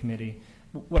member of the committee.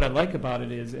 What I like about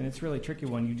it is, and it's a really tricky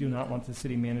one, you do not want the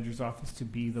city manager's office to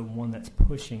be the one that's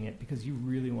pushing it, because you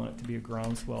really want it to be a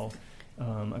groundswell,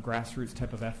 a grassroots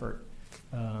type of effort,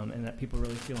 and that people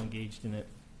really feel engaged in it.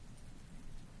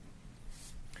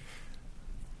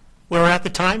 We're at the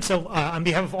time, so on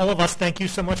behalf of all of us, thank you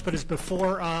so much. But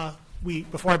before I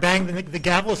bang the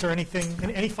gavel, is there any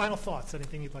final thoughts?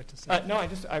 Anything you'd like to say? No,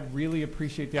 I really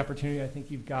appreciate the opportunity. I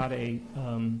think you've got a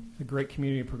great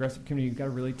community, a progressive community. You've got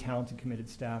a really talented, committed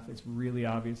staff. It's really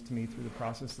obvious to me through the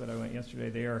process that I went yesterday.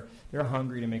 They're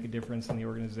hungry to make a difference in the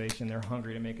organization. They're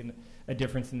hungry to make a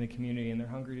difference in the community, and they're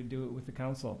hungry to do it with the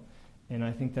council. And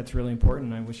I think that's really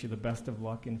important. And I wish you the best of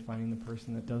luck in finding the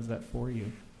person that does that for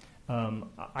you.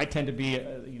 I tend to be,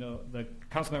 the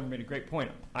council member made a great point.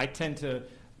 I said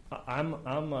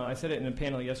it in a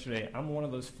panel yesterday, I'm one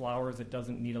of those flowers that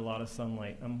doesn't need a lot of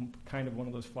sunlight. I'm kind of one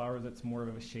of those flowers that's more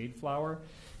of a shade flower.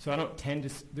 So I don't tend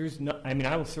to,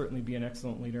 I will certainly be an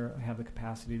excellent leader. I have the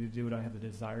capacity to do it. I have the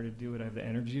desire to do it. I have the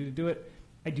energy to do it.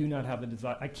 I do not have the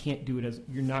desire. I can't do it as,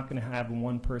 you're not going to have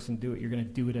one person do it. You're going to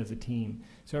do it as a team.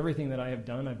 So everything that I have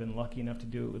done, I've been lucky enough to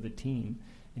do it with a team.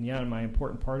 And yeah, am I an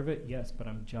important part of it? Yes, but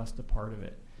I'm just a part of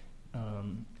it.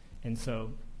 And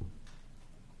so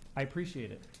I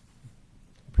appreciate it.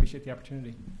 Appreciate the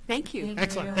opportunity. Thank you.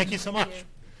 Excellent. Thank you so much.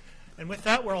 And with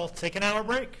that, we'll take an hour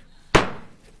break.